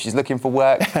not? If she's looking for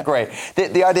work, great.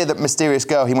 The idea that Mysterious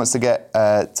Girl, he wants to get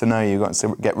to know you, wants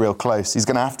to get real close. He's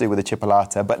going to have to with a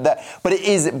chipolata. But it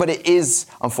is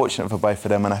unfortunate for both of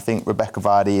them. And I think Rebecca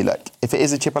Vardy, look, if it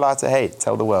is a chipolata, hey,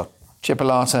 tell the world.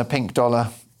 Chipolata, pink dollar.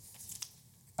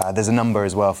 There's a number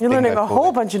as well. You're learning a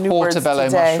whole bunch of new words today.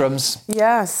 Portobello mushrooms.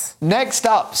 Yes. Next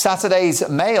up, Saturday's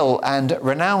Mail, and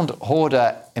renowned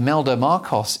hoarder Imelda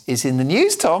Marcos is in the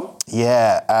news, Tom.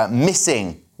 Yeah,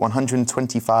 missing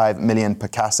 125 million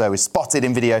Picasso is spotted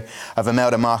in video of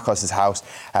Imelda Marcos' house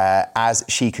as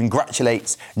she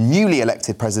congratulates newly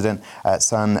elected president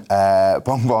Sun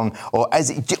Bongbong, or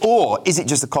is it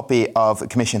just a copy of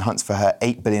Commission hunts for her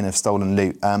 8 billion of stolen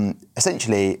loot?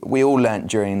 Essentially, we all learnt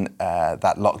during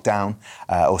that lockdown,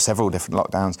 or several different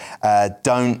lockdowns,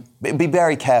 be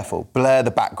very careful, blur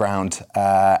the background,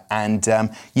 and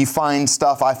you find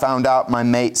stuff. I found out my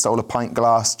mate stole a pint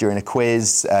glass during a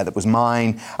quiz that was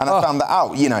mine, and I found that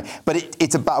out, you know. But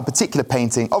it's about a particular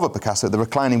painting of a Picasso, The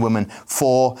Reclining Woman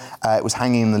 4. It was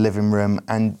hanging in the living room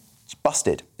and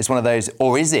busted. It's one of those,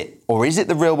 or is it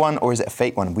the real one, or is it a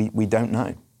fake one? We don't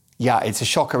know. Yeah, it's a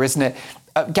shocker, isn't it?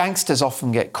 Gangsters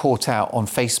often get caught out on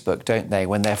Facebook, don't they,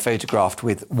 when they're photographed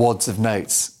with wads of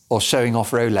notes or showing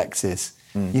off Rolexes.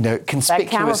 You know,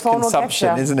 conspicuous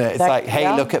consumption, isn't it? It's like,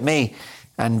 hey, look at me.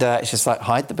 And it's just like,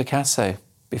 hide the Picasso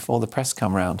before the press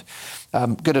come round.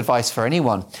 Good advice for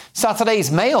anyone.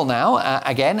 Saturday's Mail now,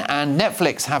 again, and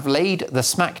Netflix have laid the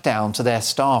smackdown to their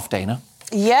staff, Dana.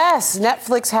 Yes,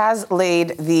 Netflix has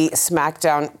laid the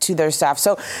smackdown to their staff.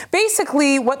 So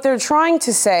basically, what they're trying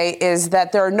to say is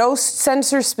that there are no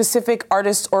censor-specific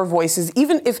artists or voices,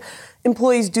 even if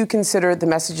employees do consider the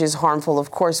messages harmful.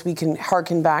 Of course, we can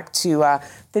hearken back to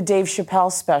the Dave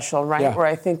Chappelle special, right? Yeah. Where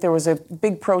I think there was a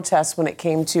big protest when it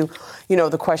came to,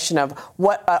 the question of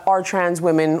what are trans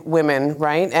women,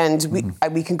 right? And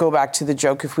we can go back to the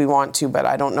joke if we want to, but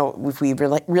I don't know if we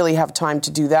really have time to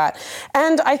do that.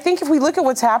 And I think if we look at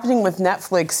what's happening with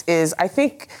Netflix is, I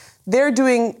think they're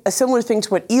doing a similar thing to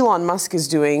what Elon Musk is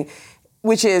doing,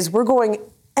 which is we're going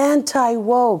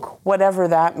anti-woke, whatever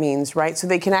that means, right? So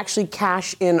they can actually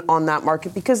cash in on that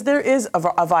market because there is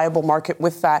a viable market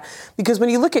with that. Because when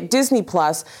you look at Disney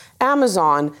Plus,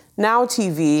 Amazon, Now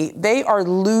TV, they are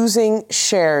losing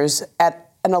shares at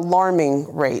an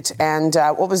alarming rate. And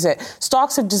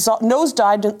stocks have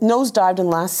nosedived in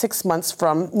the last 6 months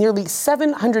from nearly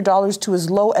 $700 to as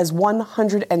low as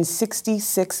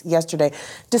 $166 yesterday,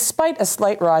 despite a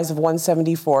slight rise of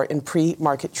 $174 in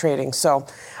pre-market trading. So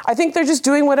I think they're just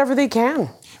doing whatever they can.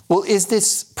 Well, is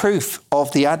this proof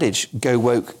of the adage, go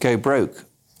woke, go broke?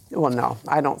 Well, no,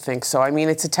 I don't think so. I mean,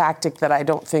 it's a tactic that I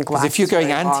don't think lasts. Because if you're going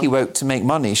very long. anti-woke to make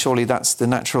money, surely that's the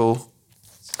natural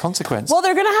consequence. Well,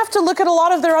 they're going to have to look at a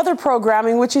lot of their other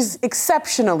programming, which is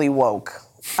exceptionally woke.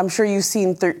 I'm sure you've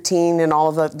seen 13 and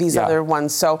all of these other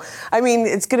ones. So, I mean,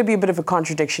 it's going to be a bit of a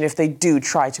contradiction if they do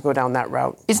try to go down that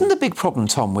route. Isn't the big problem,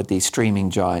 Tom, with these streaming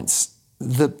giants,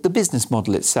 the business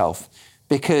model itself?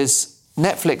 Because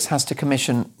Netflix has to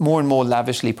commission more and more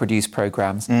lavishly produced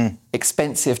programs,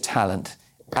 expensive talent,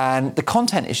 and the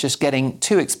content is just getting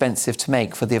too expensive to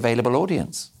make for the available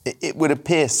audience. It would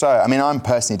appear so. I mean, I'm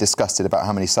personally disgusted about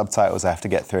how many subtitles I have to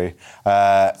get through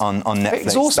on Netflix.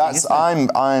 Exhausting, isn't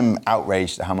it? I'm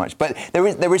outraged at how much. But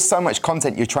there is so much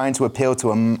content. You're trying to appeal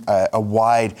to a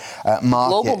wide market.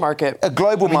 Global market. A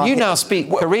global market. You now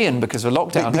speak Korean because of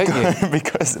lockdown, don't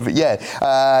you?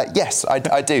 Yes,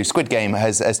 I do. Squid Game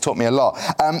has taught me a lot.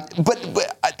 But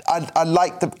I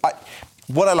like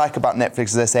what I like about Netflix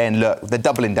is they're saying, look, they're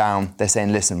doubling down. They're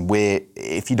saying, listen,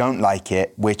 if you don't like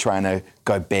it, we're trying to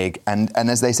go big. And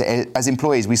as they say, as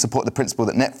employees, we support the principle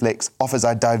that Netflix offers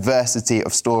a diversity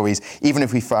of stories, even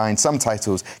if we find some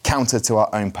titles counter to our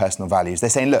own personal values.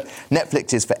 They're saying, look,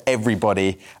 Netflix is for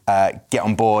everybody. Get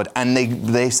on board. And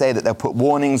they say that they'll put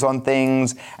warnings on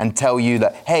things and tell you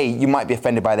that, hey, you might be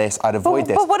offended by this. I'd avoid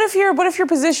this. But what if your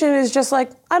position is just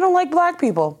like, I don't like black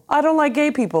people. I don't like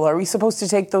gay people. Are we supposed to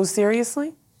take those seriously?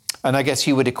 And I guess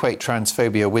you would equate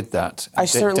transphobia with that. I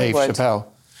certainly would. Dave Chappelle.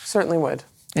 Certainly would.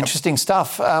 Interesting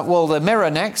stuff. Well, the Mirror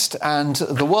next, and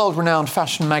the world-renowned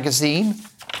fashion magazine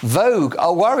Vogue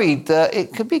are worried that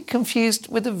it could be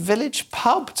confused with a village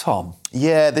pub, Tom.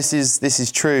 Yeah, this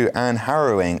is true and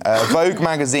harrowing. Vogue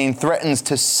magazine threatens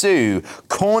to sue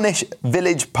Cornish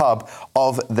village pub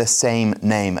of the same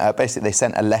name. Basically, they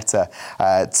sent a letter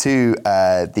to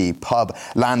the pub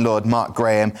landlord, Mark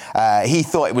Graham. He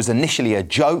thought it was initially a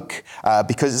joke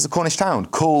because it's a Cornish town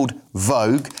called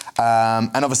Vogue.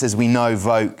 And obviously, as we know,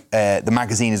 Vogue, the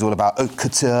magazine is all about haute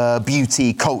couture,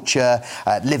 beauty, culture,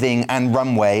 living and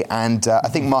runway. And I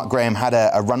think Mark Graham had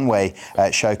a runway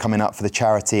show coming up for the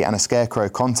charity and a scarecrow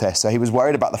contest. So he was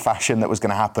worried about the fashion that was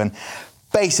going to happen.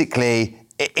 Basically,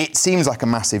 it seems like a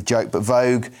massive joke, but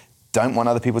Vogue don't want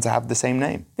other people to have the same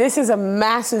name. This is a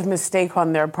massive mistake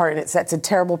on their part, and it sets a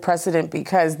terrible precedent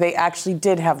because they actually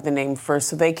did have the name first,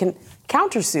 so they can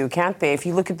countersue, can't they? If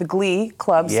you look at the Glee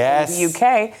clubs in the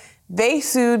UK, they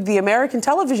sued the American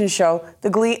television show, The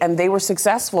Glee, and they were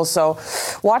successful. So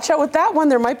watch out with that one.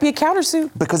 There might be a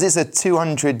countersuit. Because it's a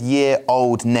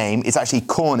 200-year-old name. It's actually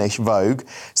Cornish Vogue.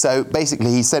 So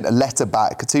basically, he sent a letter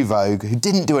back to Vogue, who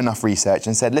didn't do enough research,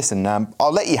 and said, listen,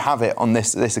 I'll let you have it on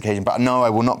this occasion, but no, I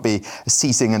will not be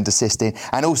ceasing and desisting.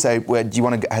 And also, do you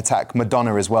want to attack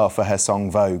Madonna as well for her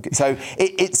song Vogue? So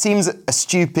it seems a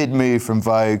stupid move from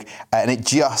Vogue, and it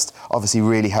just obviously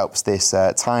really helps this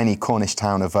tiny Cornish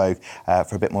town of Vogue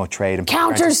for a bit more trade. And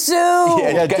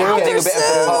Countersue!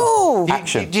 Countersue!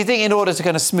 Action. Do you think in order to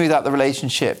kind of smooth out the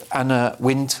relationship, Anna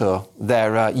Wintour,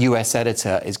 their US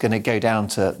editor, is going to go down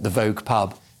to the Vogue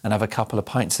pub and have a couple of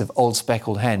pints of Old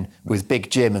Speckled Hen with Big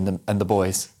Jim and the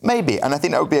boys? Maybe, and I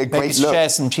think that would be a great look. Share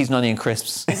some cheese and onion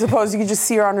crisps. I suppose you could just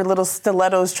see her on her little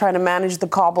stilettos trying to manage the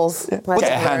cobbles. Yeah.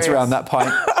 Get her hands around that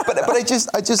pint. But I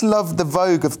just love the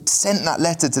Vogue have sent that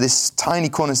letter to this tiny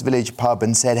Cornish village pub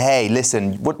and said, hey,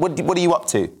 listen, what are you up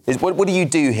to? What do you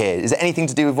do here? Is there anything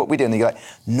to do with what we do? And they're like,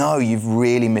 no, you've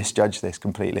really misjudged this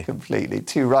completely. Completely,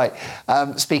 too right.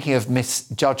 Speaking of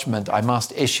misjudgment, I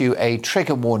must issue a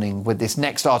trigger warning with this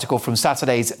next article from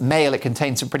Saturday's Mail. It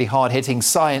contains some pretty hard-hitting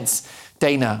science.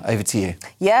 Dana, over to you.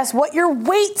 Yes, what your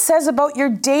weight says about your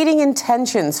dating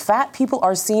intentions. Fat people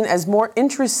are seen as more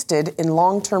interested in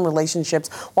long-term relationships,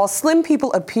 while slim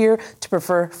people appear to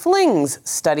prefer flings,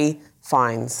 study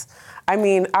finds. I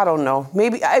mean, I don't know.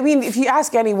 If you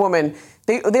ask any woman,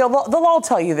 they'll all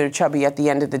tell you they're chubby at the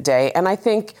end of the day. And I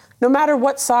think no matter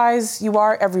what size you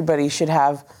are, everybody should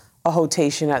have a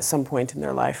rotation at some point in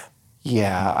their life.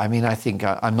 Yeah, I mean, I think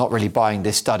I'm not really buying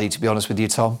this study, to be honest with you,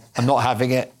 Tom. I'm not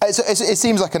having it. It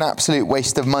seems like an absolute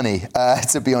waste of money,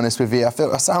 to be honest with you. I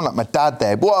sound like my dad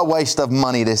there. What a waste of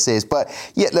money this is. But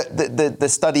yeah, look, the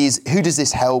studies, who does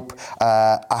this help?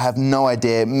 I have no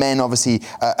idea. Men obviously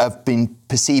have been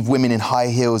perceive women in high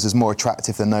heels as more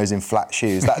attractive than those in flat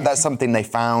shoes. That's something they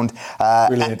found.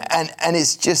 Brilliant. And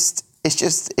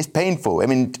it's painful. I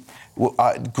mean,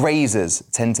 grazers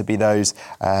tend to be those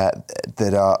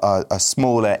that are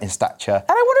smaller in stature. And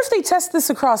I wonder if they test this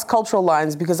across cultural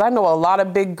lines, because I know a lot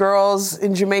of big girls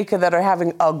in Jamaica that are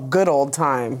having a good old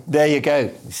time. There you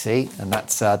go, you see, and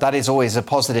that is always a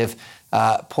positive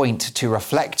point to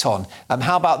reflect on.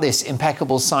 How about this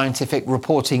impeccable scientific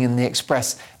reporting in the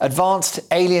Express? Advanced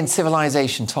alien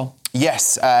civilization, Tom?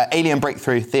 Yes, alien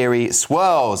breakthrough theory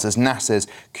swirls as NASA's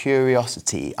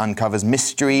Curiosity uncovers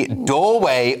mystery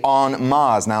doorway on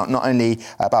Mars. Now, not only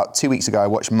about 2 weeks ago, I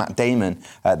watched Matt Damon,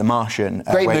 The Martian.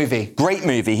 Great movie. Great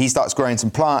movie. He starts growing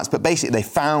some plants, but basically they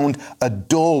found a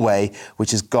doorway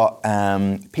which has got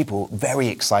people very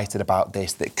excited about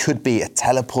this. That could be a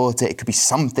teleporter, it could be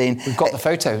something. We've got the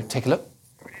photo. Take a look.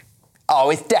 Oh,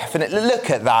 it's definitely, look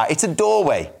at that. It's a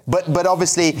doorway. But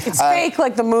obviously... It's fake,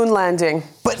 like the moon landing.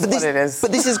 But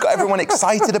this has got everyone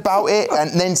excited about it.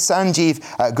 And then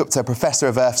Sanjeev Gupta, Professor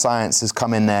of Earth Science, has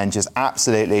come in there and just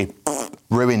absolutely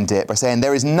ruined it by saying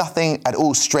there is nothing at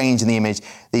all strange in the image.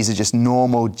 These are just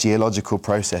normal geological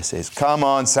processes. Come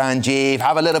on, Sanjeev,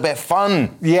 have a little bit of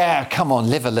fun. Yeah, come on,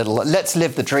 live a little. Let's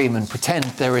live the dream and pretend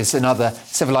there is another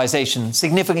civilization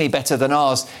significantly better than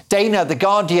ours. Dana, The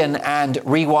Guardian, and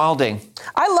Rewilding.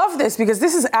 I love this because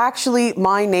this is actually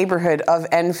my neighborhood of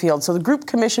Enfield. So the group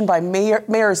commissioned by Mayor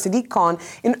Sadiq Khan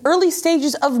in early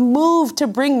stages of move to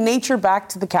bring nature back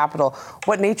to the capital.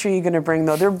 What nature are you going to bring,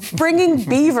 though? They're bringing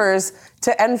beavers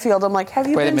to Enfield. I'm like, have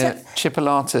you been to... Wait a minute,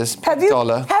 Chipolatas,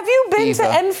 dollar. Have you been beaver.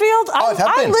 to Enfield?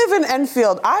 I live in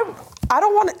Enfield. I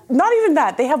don't want to... Not even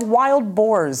that. They have wild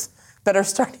boars that are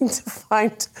starting to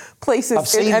find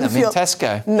places in Enfield. I've seen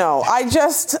them in Tesco. No,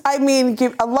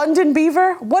 a London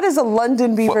beaver? What is a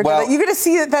London beaver? You're going to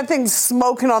see that thing's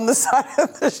smoking on the side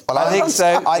of the shop. Well, I think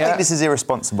so. I think this is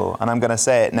irresponsible, and I'm going to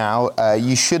say it now.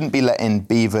 You shouldn't be letting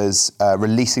beavers,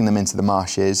 releasing them into the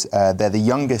marshes. They're the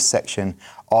youngest section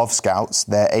of Scouts.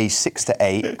 They're aged 6 to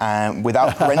 8, and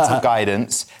without parental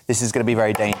guidance, this is going to be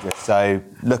very dangerous. So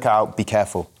look out, be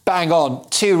careful. Bang on,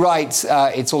 too right.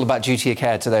 It's all about duty of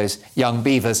care to those young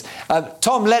beavers.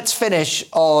 Tom, let's finish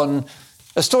on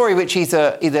a story which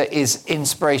either is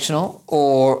inspirational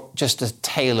or just a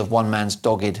tale of one man's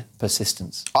dogged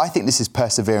persistence. I think this is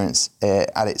perseverance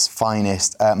at its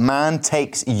finest. Man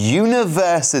takes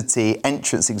university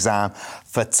entrance exam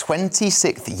for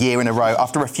 26th year in a row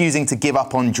after refusing to give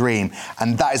up on dream.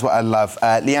 And that is what I love.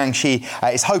 Liang Shi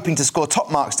is hoping to score top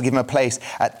marks to give him a place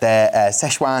at the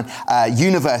Sichuan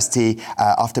University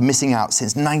after missing out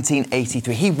since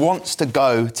 1983. He wants to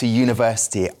go to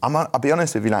university. I'll be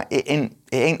honest with you, like, it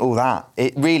ain't all that.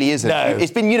 It really isn't. No.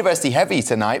 It's been university heavy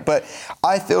tonight, but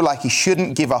I feel like he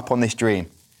shouldn't give up on this dream.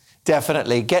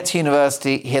 Definitely. Get to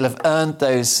university. He'll have earned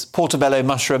those portobello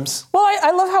mushrooms. Well,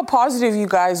 I love how positive you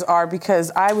guys are, because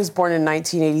I was born in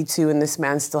 1982 and this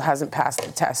man still hasn't passed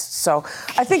the test. So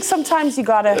I think sometimes you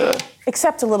got to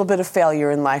accept a little bit of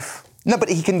failure in life. No, but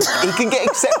he can get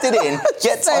accepted in,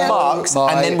 get top marks,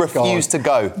 and then refuse to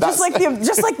go. Just like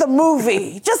the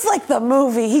movie. Just like the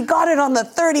movie. He got it on the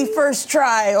 31st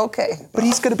try. Okay. But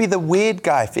he's going to be the weird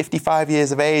guy, 55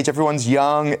 years of age. Everyone's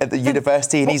young at the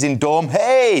university, and he's in dorm.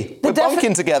 Hey, we're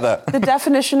bunking together. The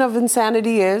definition of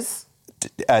insanity is?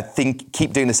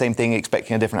 Keep doing the same thing,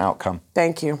 expecting a different outcome.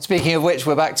 Thank you. Speaking of which,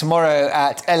 we're back tomorrow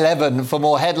at 11 for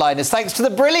more headliners. Thanks to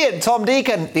the brilliant Tom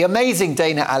Deacon, the amazing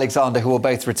Dana Alexander, who will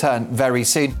both return very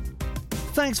soon.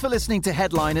 Thanks for listening to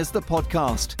Headliners, the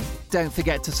podcast. Don't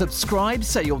forget to subscribe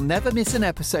so you'll never miss an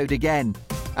episode again.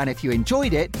 And if you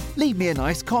enjoyed it, leave me a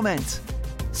nice comment.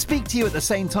 Speak to you at the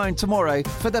same time tomorrow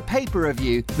for the paper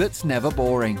review that's never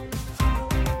boring.